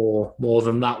 4 more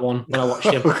than that one when I watched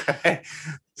it. Okay.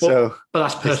 But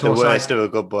that's personal. It's the worst of a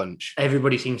good bunch.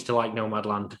 Everybody seems to like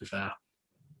Nomadland, to be fair,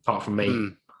 apart from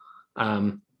me.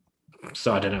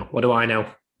 So I don't know. What do I know?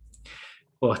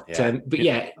 But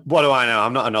yeah. What do I know?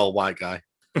 I'm not an old white guy.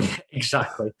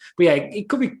 Exactly. But yeah, it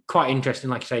could be quite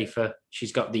interesting. Like I say,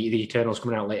 she's got the Eternals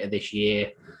coming out later this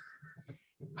year.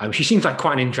 She seems like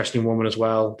quite an interesting woman as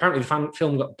well. Apparently, the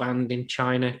film got banned in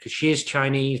China because she is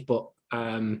Chinese, but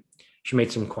she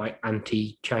made some quite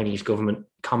anti-Chinese government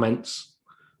comments.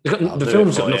 The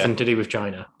film's got nothing to do with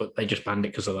China, but they just banned it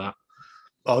because of that.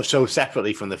 Oh, so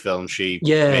separately from the film, she...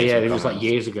 Yeah, it was like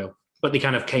years ago. But they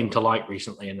kind of came to light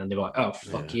recently, and then they were like, oh,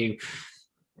 fuck you.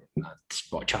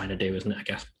 That's what China do, isn't it, I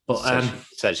guess? But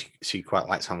says she quite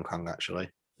likes Hong Kong, actually.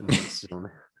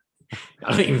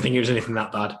 I don't even think it was anything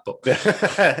that bad, but so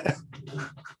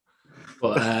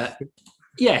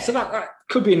that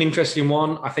could be an interesting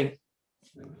one. I think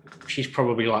she's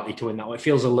probably likely to win that one. It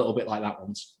feels a little bit like that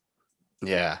one's.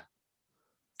 Yeah.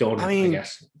 I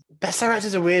guess. Best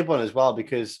Director's a weird one as well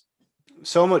because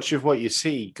so much of what you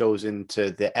see goes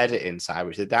into the editing side,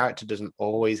 which the director doesn't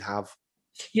always have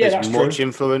Yeah, as that's much true.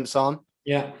 influence on.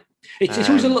 Yeah, it's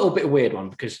always a little bit weird one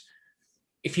because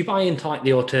if you buy into like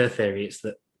the auteur theory, it's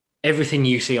that everything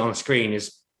you see on screen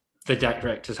is the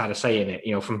director's had a say in it.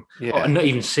 You know, from and not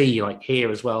even see like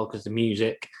here as well because the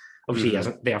music.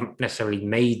 Obviously, they haven't necessarily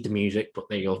made the music, but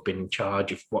they have been in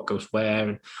charge of what goes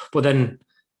where. But then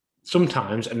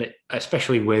sometimes,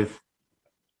 especially with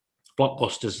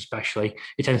blockbusters, especially,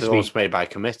 it tends They're to be almost made by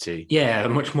committee. a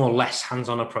much more less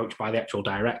hands-on approach by the actual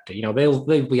director. You know, they'll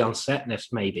be on set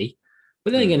maybe,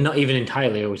 but then again, not even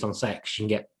entirely always on set because you can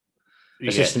get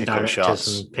assistant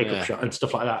directors and pickup shot and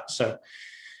stuff like that. So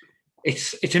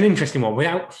it's an interesting one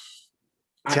without.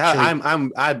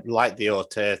 Actually, I like the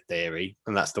auteur theory,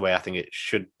 and that's the way I think it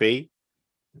should be.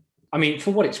 I mean,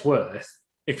 for what it's worth,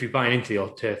 if you're buying into the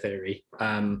auteur theory,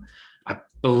 I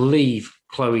believe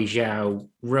Chloe Zhao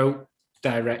wrote,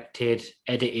 directed,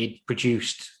 edited,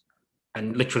 produced,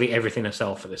 and literally everything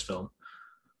herself for this film.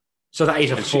 So that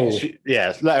is a full.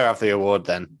 Let her have the award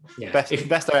then. Yeah.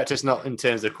 Best director's not in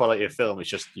terms of quality of film, it's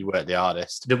just you work the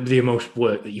artist. The most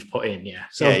work that you've put in, yeah.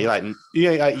 So you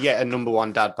get a number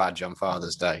one dad badge on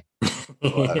Father's Day.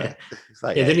 Yeah.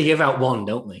 Like, they only give out one,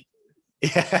 don't they?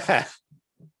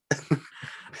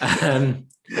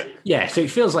 Yeah. So it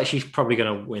feels like she's probably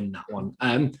going to win that one.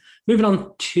 Moving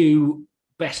on to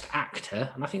Best Actor,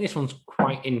 and I think this one's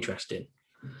quite interesting.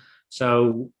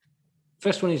 So,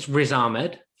 first one is Riz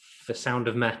Ahmed for Sound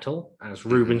of Metal as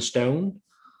Reuben Stone.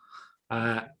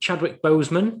 Chadwick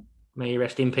Boseman, may he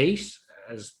rest in peace,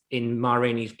 as in Ma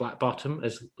Rainey's Black Bottom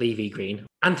as Levy Green.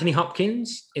 Anthony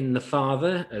Hopkins in The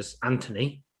Father as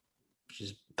Anthony, which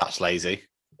is that's lazy.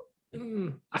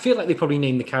 I feel like they probably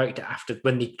named the character after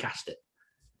when they cast it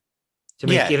to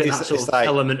give it that sort of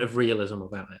element of realism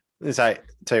about it. It's like,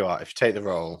 tell you what, if you take the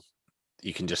role,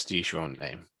 you can just use your own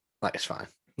name. Like, it's fine.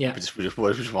 Yeah, we just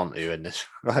want you in this.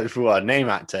 Right? If we want a name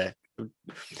actor,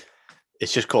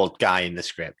 it's just called Guy in the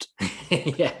script.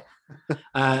 Yeah.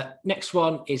 Next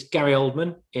one is Gary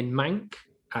Oldman in Mank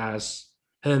as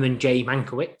Herman J.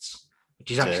 Mankiewicz, which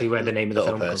is actually where the name of the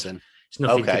film comes. It's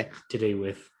nothing to do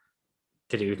with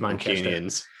Manchester.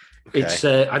 Okay. It's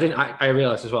I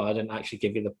realized as well I didn't actually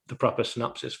give you the proper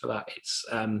synopsis for that.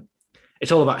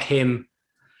 It's all about him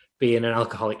being an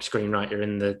alcoholic screenwriter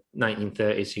in the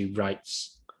 1930s who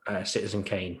writes Citizen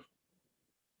Kane.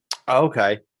 Oh,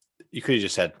 okay. You could have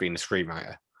just said being a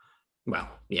screenwriter. Well,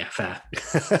 yeah, fair.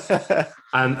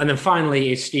 And then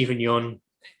finally is Stephen Yeun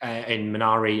in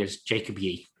Minari as Jacob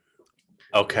Yee.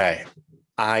 Okay.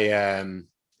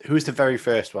 Who's the very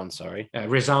first one? Sorry.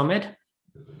 Riz Ahmed.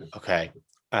 Okay.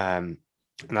 And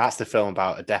that's the film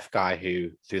about a deaf guy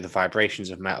who, through the vibrations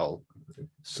of metal,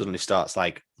 suddenly starts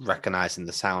like recognizing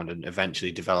the sound and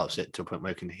eventually develops it to a point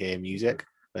where he can hear music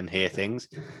and hear things.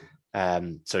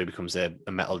 So he becomes a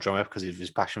metal drummer because of his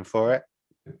passion for it.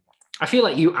 I feel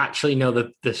like you actually know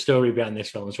the story behind this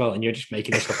film as well, and you're just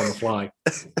making this up on the fly.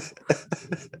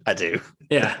 I do.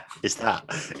 Yeah. It's that.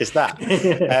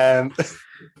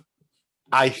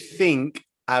 I think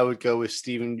I would go with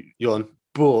Stephen Yeun,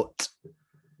 but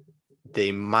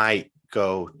they might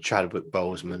go Chadwick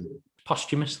Boseman.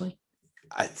 Posthumously?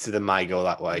 So they might go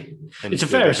that way. It's a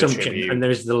fair assumption, and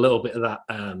there's a little bit of that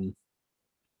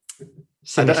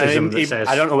cynicism that says...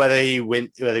 I don't know whether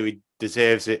he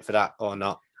deserves it for that or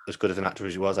not. As good of an actor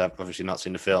as he was, I've obviously not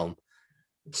seen the film.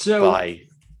 So,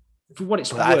 for what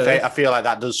it's worth... I feel like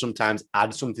that does sometimes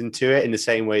add something to it in the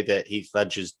same way that Heath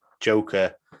Ledger's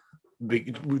Joker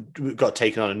got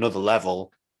taken on another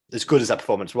level. As good as that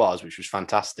performance was, which was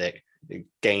fantastic, it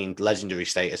gained legendary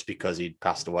status because he'd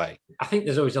passed away. I think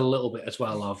there's always a little bit as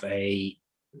well of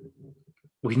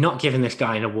we've not given this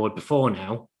guy an award before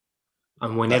now,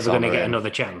 and we're never going to get another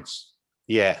chance.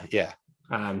 Yeah.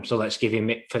 So let's give him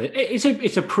it for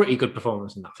it's a pretty good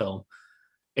performance in that film.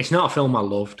 It's not a film I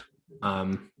loved.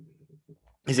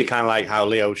 Is it kind of like how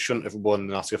Leo shouldn't have won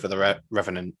an Oscar for The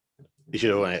Revenant? He should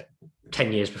have won it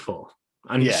 10 years before.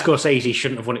 And Scorsese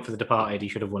shouldn't have won it for The Departed. He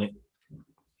should have won it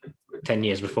 10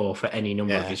 years before for any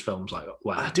number of his films. Like,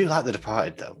 wow. I do like The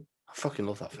Departed, though. I fucking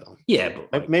love that film. Yeah,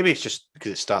 but maybe it's just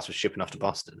because it starts with shipping off to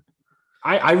Boston.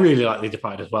 I really like The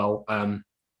Departed as well.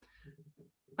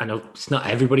 I know it's not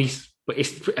everybody's, but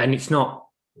it's not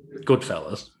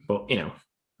Goodfellas, but you know.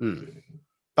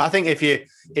 But I think if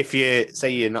you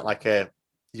say you're not like you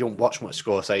don't watch much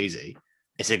Scorsese,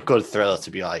 it's a good thriller to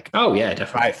be like, oh yeah,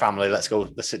 definitely. Right, family, let's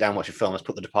sit down and watch a film. Let's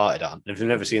put The Departed on. And if you've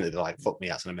never seen it, they're like, fuck me,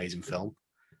 that's an amazing film.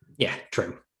 Yeah,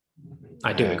 true.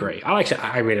 I do agree.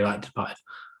 I really like The Departed.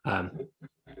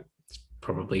 It's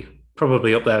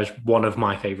probably up there as one of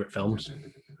my favorite films.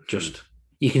 Just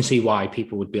you can see why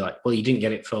people would be like, well, you didn't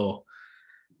get it for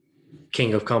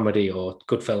King of Comedy or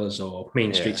Goodfellas or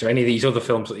Mean Streets or any of these other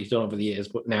films that he's done over the years,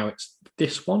 but now it's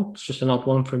this one. It's just an odd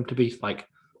one for him to be like,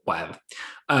 whatever.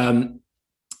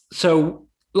 So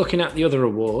looking at the other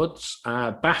awards,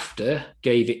 BAFTA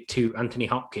gave it to Anthony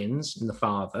Hopkins in The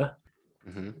Father.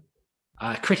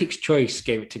 Critics' Choice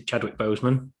gave it to Chadwick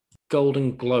Boseman.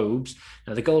 Golden Globes.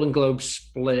 Now, the Golden Globes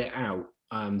split it out.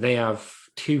 They have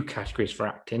 2 categories for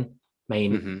acting,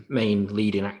 main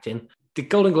lead in acting. The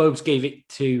Golden Globes gave it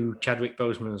to Chadwick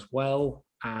Boseman as well,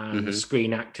 and the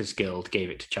Screen Actors Guild gave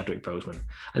it to Chadwick Boseman.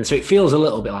 And so it feels a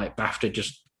little bit like BAFTA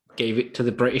just gave it to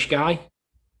the British guy.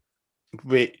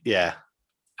 But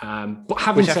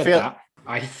having said that,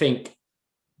 I think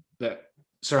that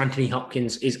Sir Anthony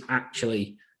Hopkins is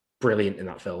actually brilliant in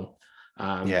that film.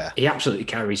 He absolutely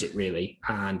carries it, really,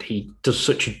 and he does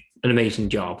such an amazing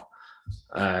job.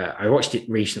 I watched it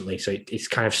recently, so it's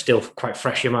kind of still quite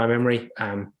fresh in my memory.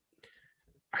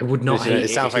 I would not hate it. It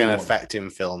sounds like an affecting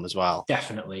film as well.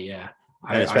 Definitely, yeah.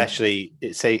 And especially,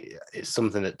 it's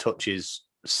something that touches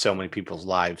so many people's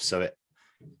lives. So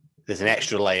there's an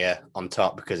extra layer on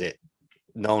top because it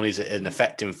not only is it an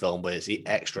affecting film, but it's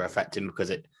extra affecting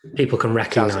because people can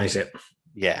recognize it.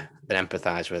 Yeah, and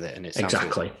empathize with it, and it's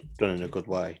exactly done in a good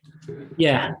way.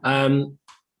 Yeah.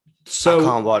 So I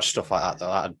can't watch stuff like that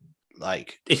though.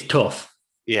 It's tough.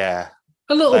 Yeah,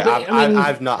 a little bit.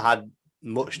 I've not had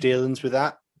much dealings with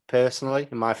that personally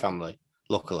in my family,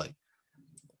 luckily,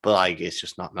 but it's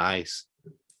just not nice.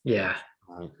 Yeah,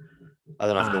 I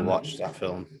don't know if I can watch that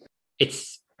film. I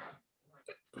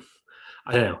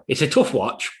don't know. It's a tough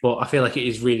watch, but I feel like it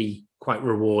is really quite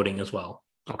rewarding as well.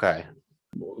 Okay.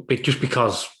 Just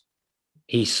because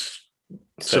he's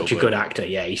such a good actor.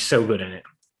 Yeah, he's so good in it.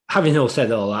 Having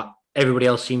said all that, everybody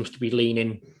else seems to be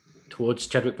leaning towards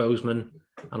Chadwick Boseman.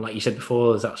 And like you said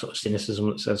before, there's that sort of cynicism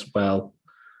that says, well,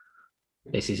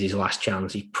 this is his last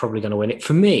chance. He's probably going to win it.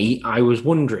 For me, I was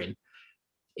wondering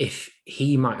if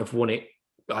he might have won it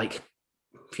like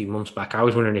a few months back. I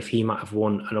was wondering if he might have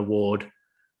won an award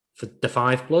for The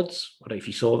Five Bloods. I don't know if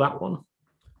you saw that one.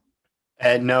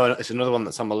 No, it's another one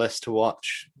that's on my list to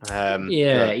watch. I've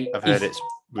heard it's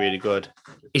really good.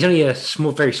 He's only a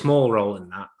very small role in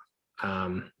that.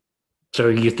 So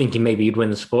you're thinking maybe he'd win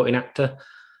the supporting actor.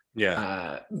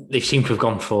 Yeah. They seem to have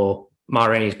gone for Ma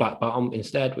Rainey's Black Bottom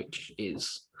instead, which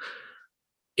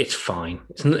it's fine.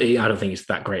 I don't think it's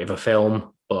that great of a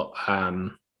film, but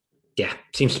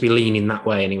seems to be leaning that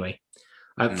way anyway.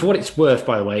 For what it's worth,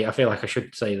 by the way, I feel like I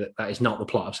should say that is not the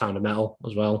plot of Sound of Metal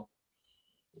as well.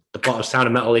 The plot of Sound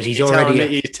of Metal is you're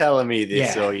telling me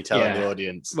this, or you're telling the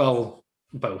audience? Well,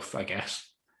 both, I guess.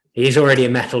 He's already a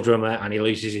metal drummer and he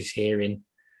loses his hearing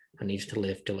and needs to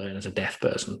live to learn as a deaf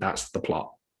person. That's the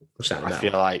plot of Sound of Metal. I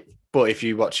feel like, but if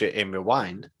you watch it in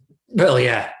rewind. Well,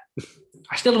 yeah.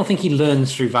 I still don't think he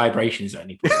learns through vibrations at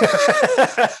any point.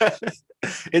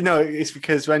 No, it's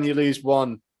because when you lose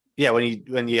one,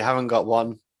 when you haven't got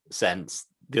one sense,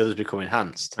 the others become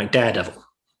enhanced. Like Daredevil.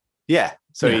 Yeah.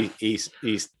 So he's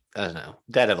I don't know.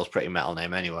 Daredevil's pretty metal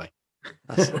name anyway.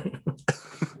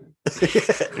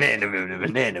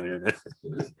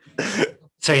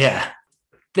 So yeah.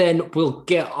 Then we'll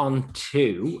get on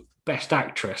to Best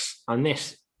Actress. And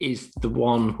this is the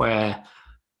one where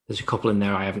there's a couple in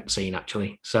there I haven't seen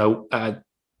actually. So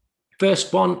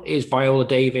first one is Viola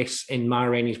Davis in Ma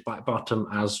Rainey's Black Bottom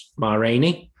as Ma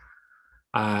Rainey.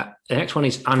 The next one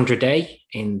is Andra Day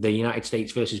in The United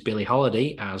States versus Billie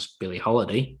Holiday as Billie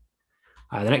Holiday.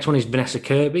 The next one is Vanessa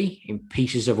Kirby in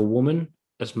Pieces of a Woman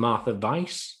as Martha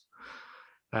Weiss.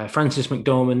 Frances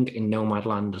McDormand in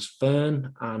Nomadland as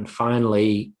Fern. And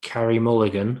finally, Carey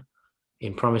Mulligan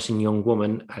in Promising Young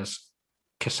Woman as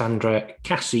Cassandra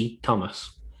Cassie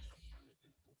Thomas.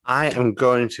 I am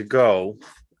going to go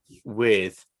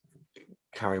with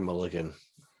Carey Mulligan.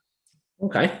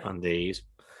 Okay. On these.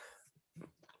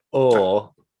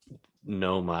 Or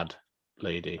Nomad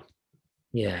Lady.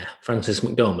 Yeah, Frances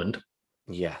McDormand.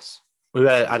 Yes.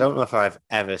 I don't know if I've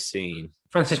ever seen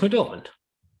Frances McDormand.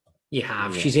 You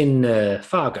have. Yeah. She's in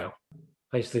Fargo.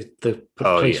 Plays the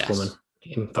police woman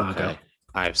in Fargo. Okay.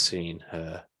 I've seen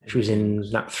her. She was in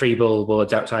that 3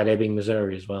 Billboards Outside Ebbing,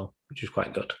 Missouri as well, which is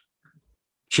quite good.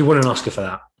 She won an Oscar for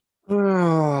that.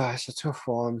 Oh, it's a tough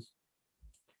one.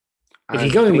 If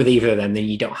you're going with either of them, then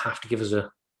you don't have to give us a...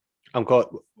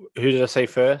 Who did I say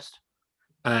first?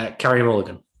 Carey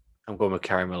Mulligan. I'm going with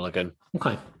Carey Mulligan.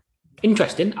 Okay.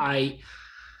 Interesting. I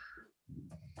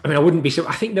wouldn't be...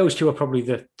 I think those two are probably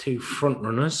the two front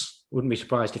runners. Wouldn't be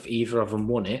surprised if either of them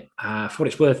won it. For what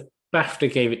it's worth,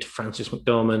 BAFTA gave it to Frances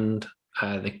McDormand.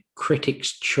 The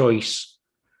Critics' Choice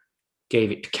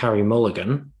gave it to Carey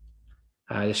Mulligan.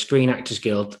 The Screen Actors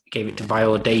Guild gave it to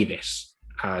Viola Davis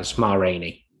as Ma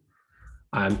Rainey.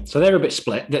 So they're a bit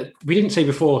split. We didn't say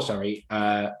before, sorry.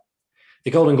 The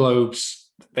Golden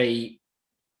Globes, they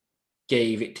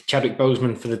gave it to Chadwick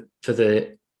Boseman for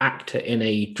the actor in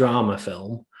a drama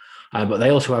film, but they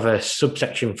also have a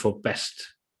subsection for best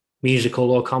musical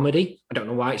or comedy. I don't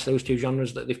know why it's those two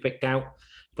genres that they've picked out,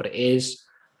 but it is.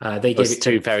 They gave it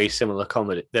two very similar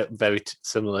comedy, very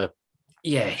similar.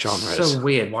 Yeah, genres. It's so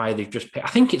weird why they've just picked. I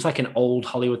think it's like an old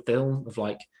Hollywood film of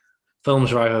like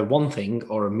films are either one thing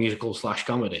or a musical /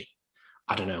 comedy.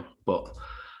 I don't know, but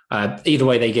either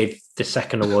way, they gave the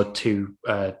second award to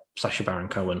Sacha Baron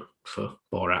Cohen for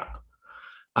Borat.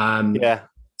 Yeah,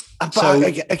 but so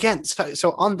again,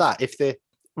 so on that,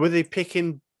 were they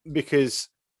picking because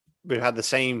we've had the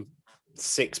same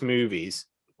 6 movies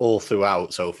all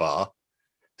throughout so far?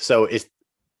 So is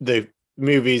the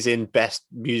movies in best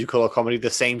musical or comedy the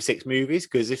same 6 movies?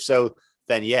 Because if so,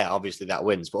 then yeah, obviously that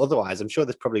wins. But otherwise, I'm sure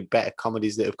there's probably better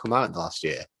comedies that have come out in the last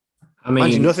year. I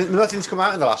mean, nothing's come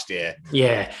out in the last year.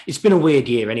 Yeah, it's been a weird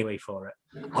year anyway for it.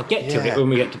 I'll get to it when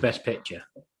we get to Best Picture.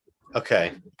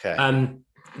 Okay.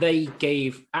 They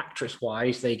gave,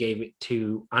 actress-wise, they gave it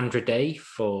to Andra Day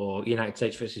for United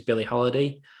States versus Billie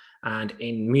Holiday. And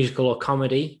in musical or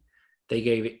comedy, they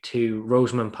gave it to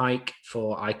Rosamund Pike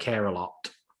for I Care a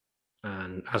Lot.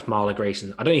 And as Marla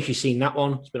Grayson. I don't know if you've seen that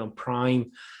one. It's been on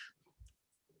Prime.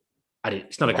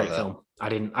 It's not a great film. I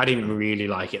didn't really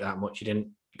like it that much. It didn't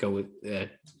go with I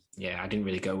didn't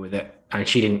really go with it. And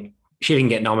she didn't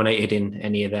get nominated in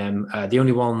any of them. The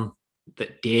only one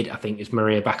that did, I think, is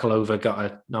Maria Bakalova got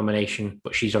a nomination,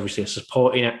 but she's obviously a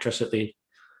supporting actress at the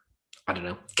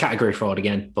category fraud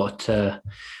again. But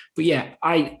yeah,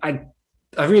 I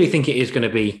really think it is going to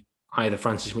be either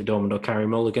Frances McDormand or Carey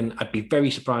Mulligan. I'd be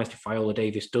very surprised if Viola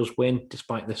Davis does win,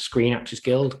 despite the Screen Actors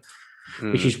Guild,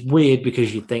 which is weird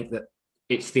because you'd think that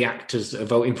it's the actors that are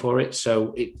voting for it.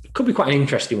 So it could be quite an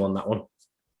interesting one, that one.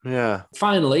 Yeah.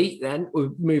 Finally, then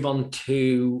we'll move on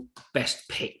to Best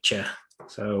Picture.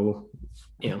 So,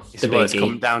 it's what it's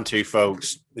come down to,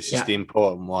 folks. This is the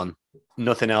important one.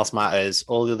 Nothing else matters.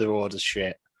 All the other awards are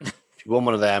shit. If you won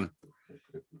one of them,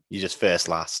 you're just first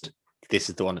last. This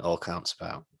is the one it all counts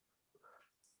about.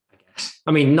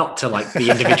 I mean, not to like the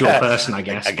individual person, I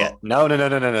guess.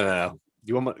 No.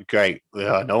 You won great.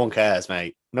 No one cares,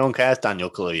 mate. No one cares, Daniel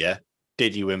Kaluuya.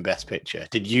 Did you win Best Picture?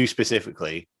 Did you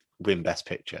specifically win Best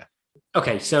Picture?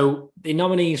 Okay, so the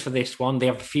nominees for this one, they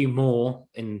have a few more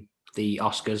in the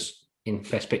Oscars in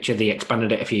Best Picture. They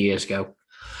expanded it a few years ago.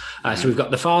 So we've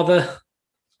got The Father,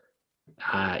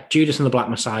 Judas and the Black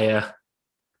Messiah,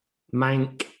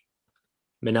 Mank,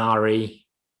 Minari,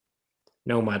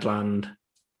 Nomadland,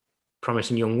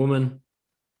 Promising Young Woman,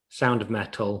 Sound of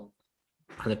Metal,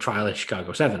 and The Trial of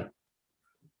Chicago 7.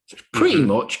 So it's pretty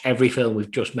much every film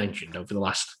we've just mentioned over the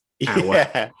last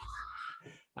hour.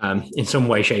 In some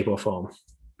way, shape, or form.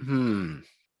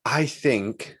 I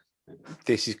think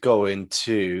this is going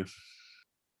to...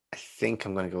 I think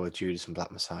I'm going to go with Judas and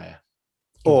Black Messiah.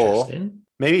 Or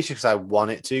maybe it's just because I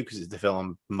want it to, because it's the film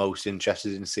I'm most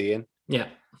interested in seeing. Yeah.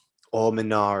 Or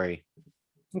Minari.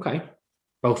 Okay.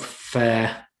 Both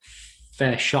fair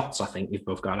shots, I think we've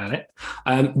both got at it.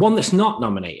 One that's not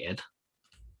nominated,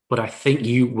 but I think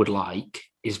you would like,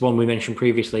 is one we mentioned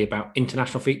previously about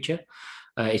international feature.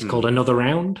 It's called Another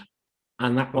Round.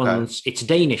 And that one's, it's a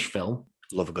Danish film.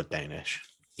 Love a good Danish.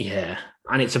 Yeah.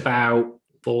 And it's about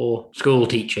 4 school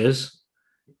teachers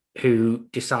who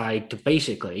decide to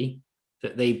basically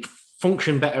that they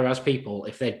function better as people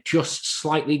if they're just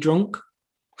slightly drunk.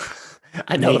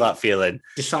 I know that feeling.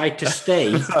 Decide to stay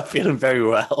that feeling very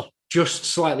well. Just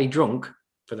slightly drunk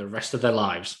for the rest of their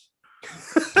lives.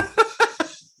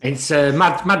 It's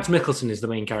Mads Mikkelsen is the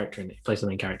main character in it. He plays the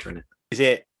main character in it. Is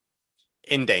it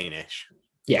in Danish?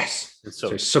 Yes.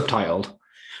 So it's subtitled.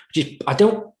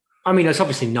 It's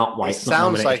obviously not why it's not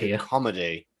nominated like here. A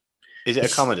comedy. Is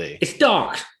it a comedy? It's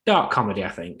dark comedy, I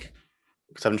think.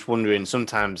 Because I'm just wondering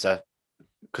sometimes,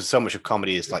 because so much of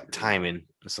comedy is like timing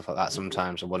and stuff like that.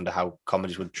 Sometimes I wonder how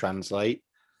comedies would translate.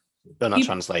 They're not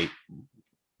translate.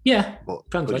 Yeah,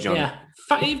 translate. Yeah,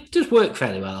 it does work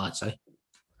fairly well, I'd say.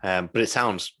 But it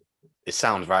sounds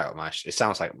right up my. It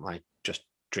sounds like my just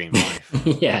dream life.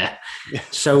 Yeah.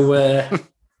 So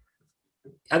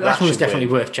that one's definitely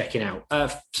worth checking out.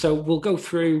 So we'll go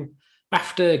through.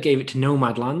 BAFTA gave it to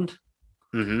Nomadland.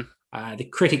 The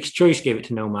Critics' Choice gave it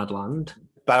to Nomadland.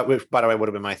 By the way, would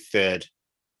have been my third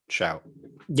shout.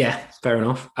 Yeah, fair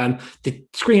enough. The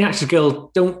Screen Actors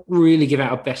Guild don't really give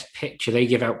out a Best Picture. They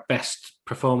give out Best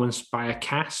Performance by a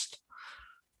Cast,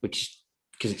 which is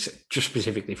because it's just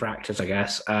specifically for actors, I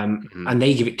guess. Mhm. And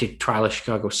they give it to Trial of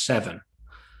Chicago 7.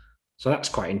 So that's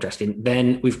quite interesting.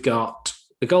 Then we've got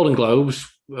the Golden Globes,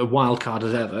 a wild card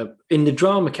as ever. In the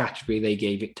drama category, they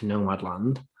gave it to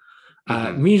Nomadland.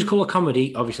 Musical or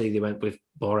comedy, obviously they went with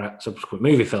Borat subsequent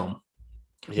movie film.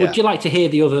 Yeah. Would you like to hear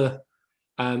the other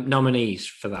nominees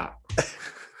for that?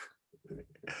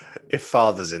 If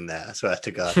Father's in there, I swear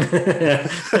to God.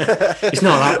 It's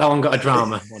not that one got a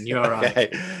drama one. You're all right.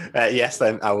 Okay. Yes,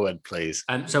 then I would, please.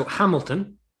 So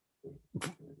Hamilton.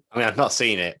 I mean, I've not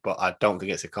seen it, but I don't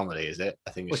think it's a comedy, is it?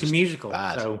 I think it's a musical.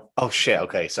 Bad. So, oh shit.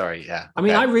 Okay, sorry. Yeah. I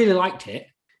mean, I really liked it.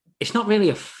 It's not really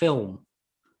a film.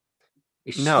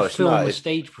 It's a film with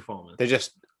stage performance. They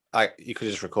just you could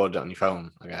just record it on your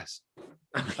phone, I guess.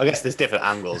 I guess there's different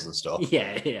angles and stuff.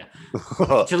 Yeah.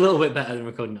 It's a little bit better than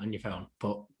recording it on your phone.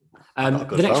 But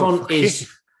the next one is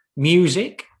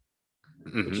Music,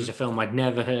 which is a film I'd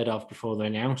never heard of before they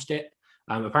announced it.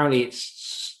 Apparently,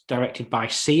 it's directed by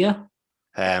Sia.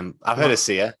 I've heard of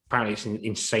Sia. Apparently, it's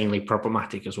insanely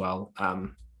problematic as well.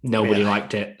 Nobody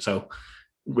liked it, so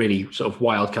really sort of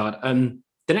wild card.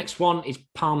 The next one is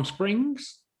Palm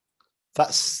Springs.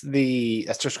 That's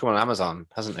just come on Amazon,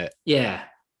 hasn't it? Yeah.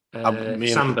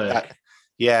 Samberg.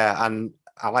 And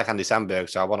I like Andy Samberg,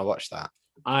 so I want to watch that.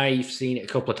 I've seen it a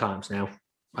couple of times now.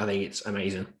 I think it's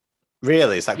amazing.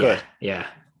 Really? Is that good? Yeah.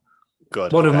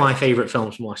 Good. One of my favourite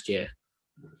films from last year.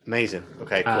 Amazing.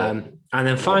 Okay, cool. And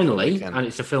then finally, and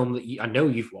it's a film that I know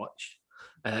you've watched,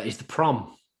 is The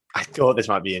Prom. I thought this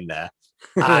might be in there.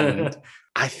 And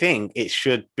I think it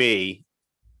should be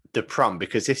The Prom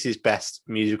because this is best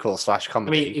musical /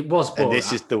 comedy. I mean, it was Borat, and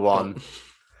this is the one.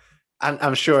 And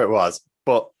I'm sure it was,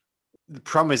 but The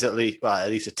Prom is at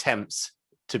least attempts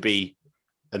to be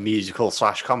a musical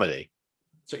 / comedy.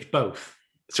 So it's both.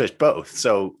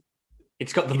 So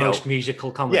it's got the most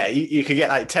musical comedy. Yeah, you could get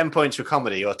like 10 points for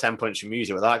comedy or 10 points for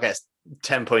music, but that gets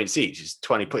 10 points each. It's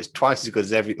 20 points, twice as good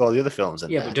as all the other films.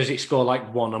 But does it score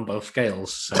like 1 on both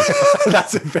scales? So.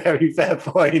 That's a very fair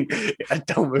point. I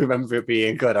don't remember it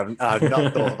being good. I've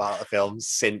not thought about the film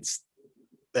since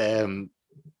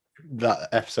that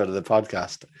episode of the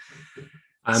podcast.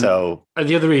 So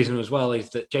the other reason as well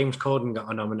is that James Corden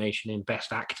got a nomination in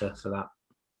Best Actor for that.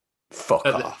 Fuck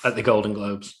off. At the Golden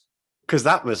Globes. Because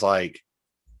that was like,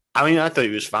 I mean, I thought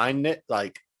he was fine in it,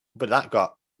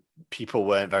 but people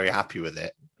weren't very happy with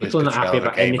it. People are not happy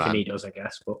about anything he does, I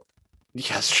guess. But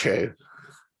yeah, that's true.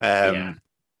 But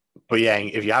yeah,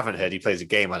 if you haven't heard, he plays a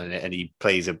gay man in it, and he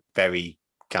plays a very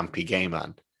campy gay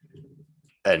man.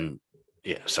 And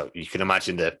yeah, so you can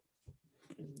imagine the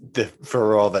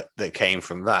furore that came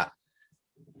from that.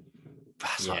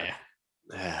 Borat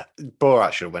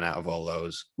should have went out of all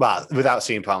those. Well, without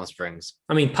seeing Palm Springs.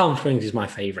 I mean, Palm Springs is my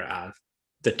favourite out of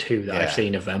the two that I've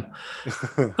seen of them.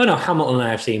 I know Hamilton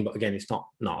I've seen, but again, it's not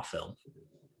a film.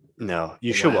 No,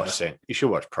 you should watch it. You should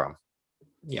watch Prom.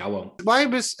 Yeah, I won't. Why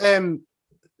was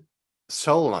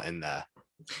Soul not in there?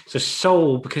 So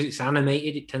Soul, because it's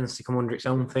animated, it tends to come under its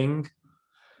own thing.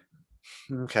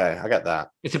 Okay, I get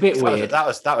that. It's a bit weird. That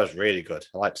was really good.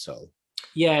 I liked Soul.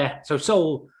 Yeah, so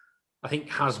Soul, I think,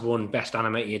 has won Best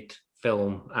Animated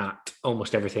Film at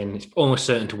almost everything. It's almost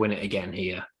certain to win it again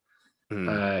here.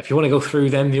 If you want to go through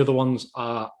them, the other ones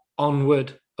are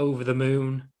Onward, Over the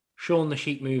Moon, Shaun the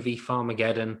Sheep Movie,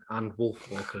 Farmageddon, and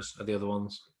Wolfwalkers are the other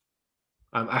ones.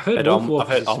 I've heard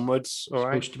Wolfwalkers Onward's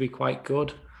supposed to be quite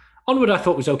good. Onward I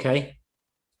thought was okay.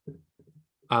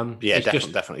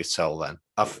 Definitely Soul then.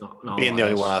 Being the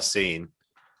only one I've seen,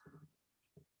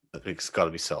 it's got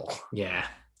to be Soul. Yeah.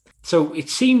 So it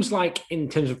seems like in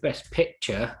terms of Best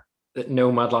Picture that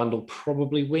Nomadland will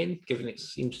probably win, given it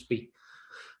seems to be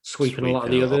sweeping a lot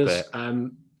of the others.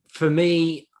 For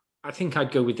me, I think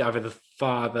I'd go with either The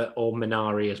Father or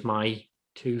Minari as my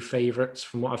two favourites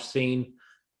from what I've seen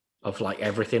of like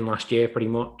everything last year, pretty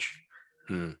much.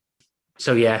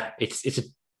 So yeah, it's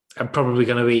probably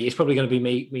going to be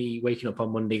me waking up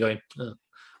on Monday going, oh,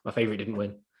 my favourite didn't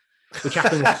win, which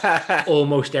happens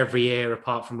almost every year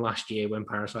apart from last year when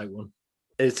Parasite won.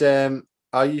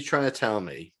 Are you trying to tell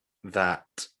me that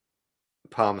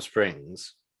Palm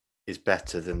Springs is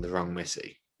better than The Wrong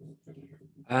Missy?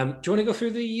 Do you want to go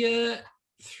through the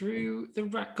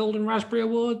Golden Raspberry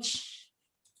Awards?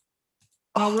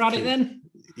 We're at it then.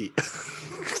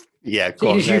 Yeah,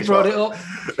 go on. You brought it up.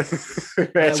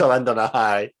 I'll end on a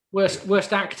high.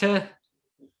 Worst actor.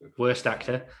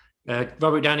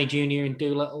 Robert Downey Jr. in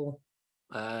Dolittle.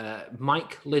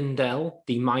 Mike Lindell,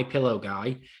 the My Pillow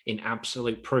guy, in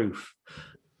Absolute Proof.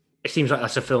 It seems like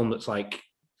that's a film that's like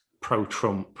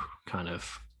pro-Trump kind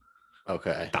of.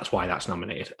 Okay. That's why that's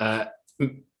nominated.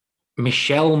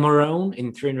 Michelle Morone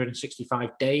in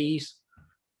 365 Days.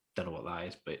 Don't know what that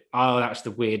is, but that's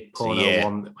the weird porno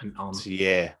one that went on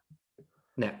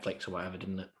Netflix or whatever,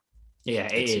 didn't it? Yeah,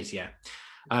 it is. Yeah.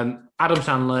 Adam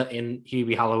Sandler in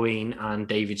Hubie Halloween and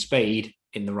David Spade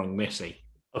in The Wrong Missy.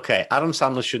 Okay, Adam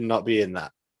Sandler should not be in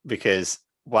that because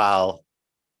while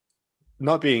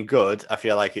not being good, I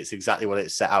feel like it's exactly what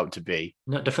it's set out to be.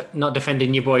 Not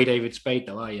defending your boy David Spade,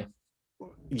 though, are you?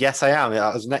 Yes, I am.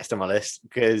 That was next on my list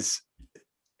because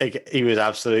he was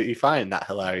absolutely fine in that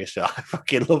hilarious show. I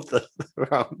fucking love the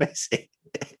Wrong Missy.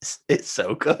 It's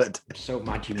so good. I'm so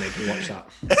mad you made me watch that.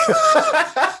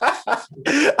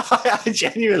 I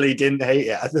genuinely didn't hate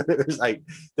it. I thought it was like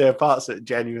there are parts that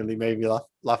genuinely made me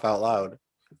laugh out loud.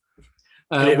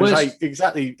 It was like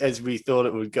exactly as we thought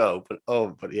it would go, but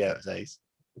yeah, it was ace.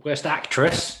 Worst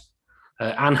actress,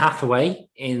 Anne Hathaway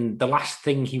in The Last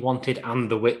Thing He Wanted and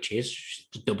The Witches,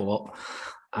 just to double up.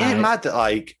 Yeah, mad that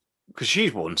like because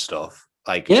she's won stuff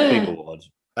like big awards,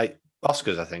 like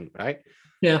Oscars, I think, right?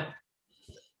 Yeah,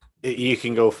 you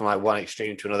can go from like one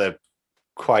extreme to another.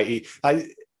 Quite, you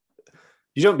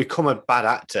don't become a bad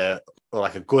actor or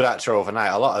like a good actor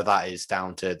overnight. A lot of that is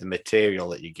down to the material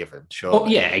that you're given. Sure. Oh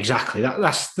yeah, exactly.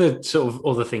 That's the sort of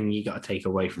other thing you got to take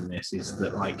away from this is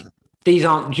that like these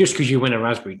aren't just because you win a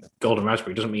golden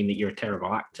raspberry doesn't mean that you're a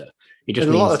terrible actor. It just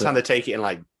means a lot of the time they take it in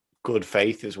like good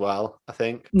faith as well. I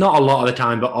think not a lot of the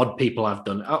time, but odd people have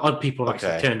done. Odd people have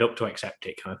actually turned up to accept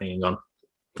it, kind of thing, and gone,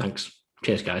 "Thanks,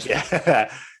 cheers, guys."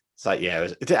 Yeah. It's like,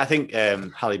 I think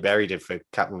Halle Berry did for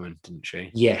Catwoman, didn't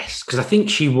she? Yes, because I think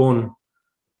she won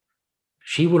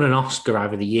an Oscar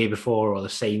either the year before or the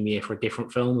same year for a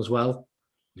different film as well.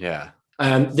 Yeah.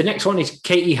 The next one is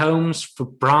Katie Holmes for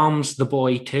Brahms The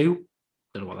Boy 2.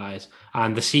 Don't know what that is.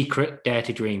 And The Secret, Dare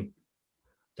to Dream.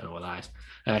 Don't know what that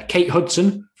is. Kate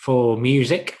Hudson for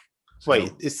Music.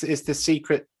 Wait, is The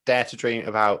Secret, Dare to Dream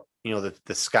about, the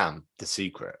scam, The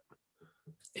Secret?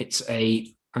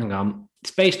 Hang on.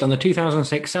 It's based on the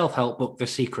 2006 self-help book, The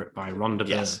Secret by Rhonda Byrne.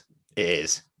 Yes, it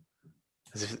is.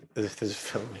 As if there's a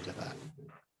film made of that.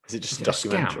 Is it just a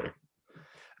documentary?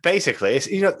 Basically, it's,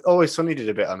 Always Sunny did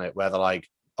a bit on it where they're like,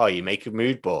 oh, you make a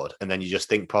mood board and then you just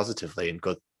think positively and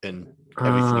good and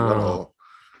everything you want.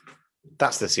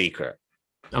 That's The Secret.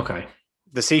 Okay.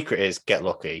 The Secret is Get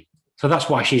Lucky. So that's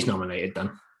why she's nominated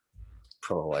then.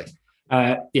 Probably.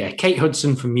 Kate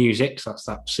Hudson for Music. So that's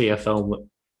that Sia film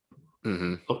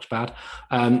that looks bad.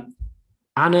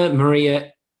 Anna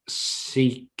Maria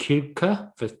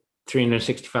Sikuka for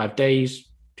 365 Days,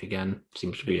 which again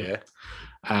seems to be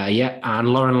and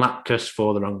Lauren Lapkus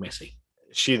for The Wrong Missy.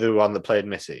 Is she the one that played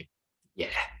Missy? Yeah.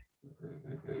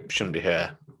 Shouldn't be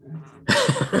her.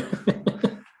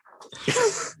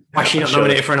 Why is she not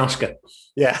nominated for an Oscar?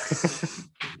 Yeah.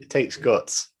 It takes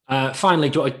guts.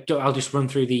 Finally, I'll just run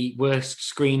through the worst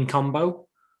screen combo.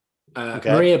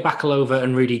 Maria Bakalova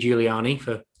and Rudy Giuliani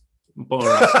for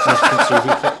Borat.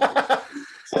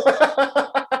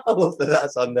 I love that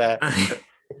that's on there.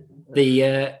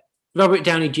 The Robert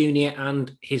Downey Jr.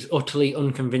 and his utterly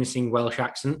unconvincing Welsh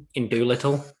accent in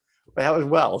Dolittle. Wait, that was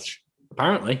Welsh?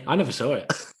 Apparently. I never saw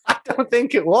it. I don't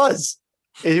think it was.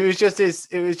 It was just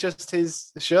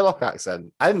his Sherlock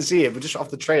accent. I didn't see it, but just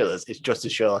off the trailers, it's just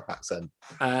his Sherlock accent.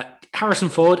 Harrison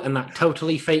Ford and that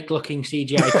totally fake-looking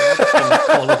CGI in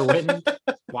Call of the Wind.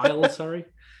 Wild, sorry.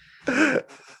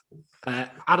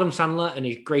 Adam Sandler and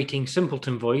his grating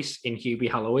simpleton voice in Hubie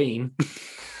Halloween.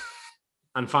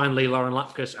 And finally, Lauren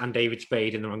Lapkus and David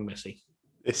Spade in The Wrong Missy.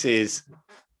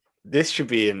 This should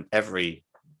be in every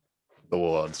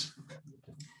awards.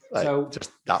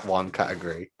 Just that one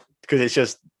category. Because it's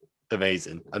just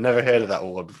amazing. I've never heard of that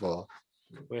award before.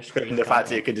 And the fact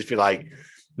that it could just be like,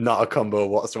 not a combo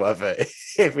whatsoever.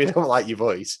 If we don't like your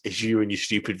voice, it's you and your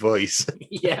stupid voice.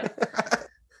 Yeah.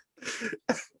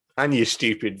 And your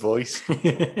stupid voice.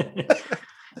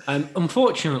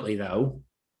 Unfortunately, though,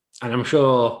 and I'm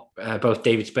sure both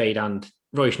David Spade and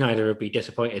Roy Schneider would be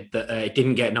disappointed that it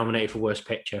didn't get nominated for Worst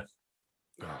Picture.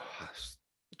 Oh, that's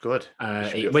good.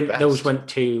 Those went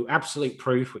to Absolute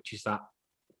Proof, which is that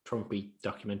Trumpy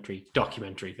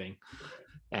documentary thing,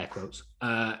 air quotes.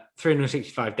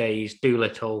 365 Days,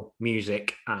 Doolittle,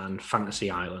 Music, and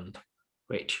Fantasy Island,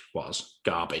 which was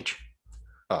garbage.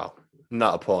 Oh,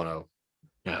 not a porno.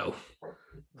 No.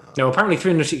 No, apparently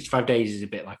 365 Days is a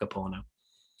bit like a porno.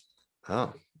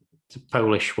 Oh. It's a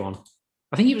Polish one.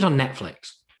 I think it was on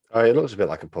Netflix. Oh, it looks a bit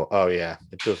like a porno. Oh, yeah.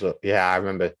 It does look. Yeah, I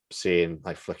remember seeing,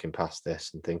 flicking past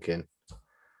this and thinking, I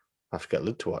have to get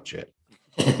Lud to watch it.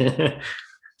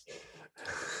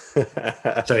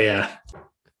 So, yeah.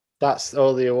 That's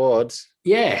all the awards.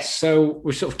 Yeah, so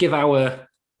we sort of give our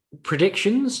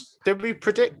predictions. Did we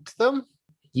predict them?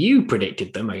 You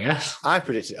predicted them, I guess. I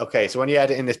predicted. Okay, so when you're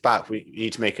editing this back, we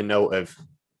need to make a note of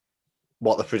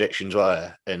what the predictions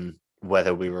were and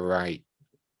whether we were right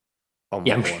on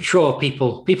Yeah, I'm what one. sure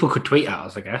people could tweet at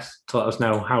us, I guess, to let us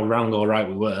know how wrong or right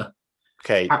we were.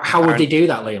 Okay. How would they do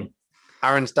that, Liam?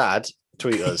 Aaron's dad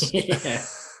tweet us. Yeah.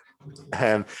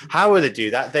 How would they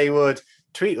do that? They would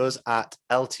tweet us at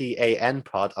LTAM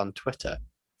pod on Twitter.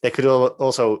 They could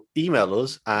also email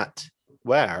us at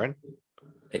where, Aaron?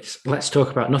 It's let's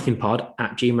talk about nothing pod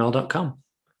at gmail.com.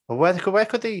 Well, where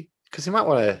could they? Because they might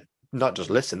want to not just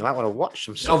listen, they might want to watch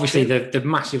some stuff. Obviously, they're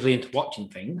massively into watching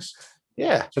things.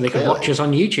 Yeah. So they can watch us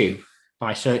on YouTube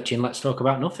by searching Let's Talk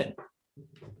About Nothing.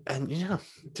 And,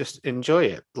 just enjoy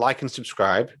it. Like and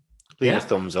subscribe. Leave a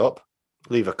thumbs up.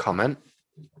 Leave a comment.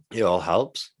 It all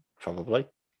helps, probably,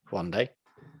 one day.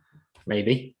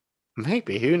 Maybe.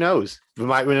 Who knows? We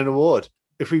might win an award.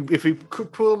 If we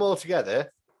could pull them all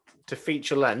together to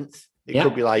feature length, it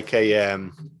could be like a, I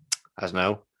don't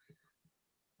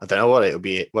know what it would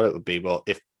be, but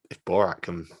if Borat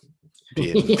can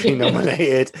be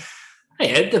nominated.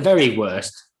 Hey, at the very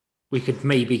worst, we could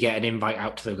maybe get an invite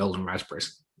out to the Golden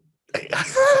Raspberries.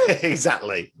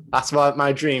 Exactly. That's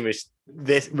my dream is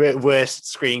this worst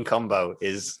screen combo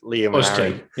is Liam Us and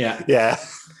Aaron. two. Yeah. Yeah.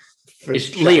 It's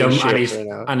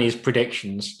Liam and his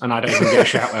predictions, and I don't even get a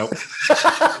shout out.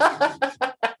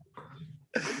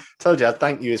 Told you I'd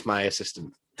thank you as my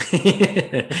assistant.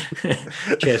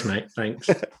 Cheers, mate. Thanks.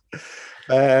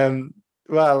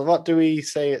 Well, what do we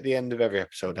say at the end of every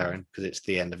episode, Aaron? Because it's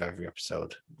the end of every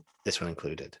episode. This one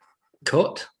included.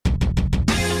 Cut.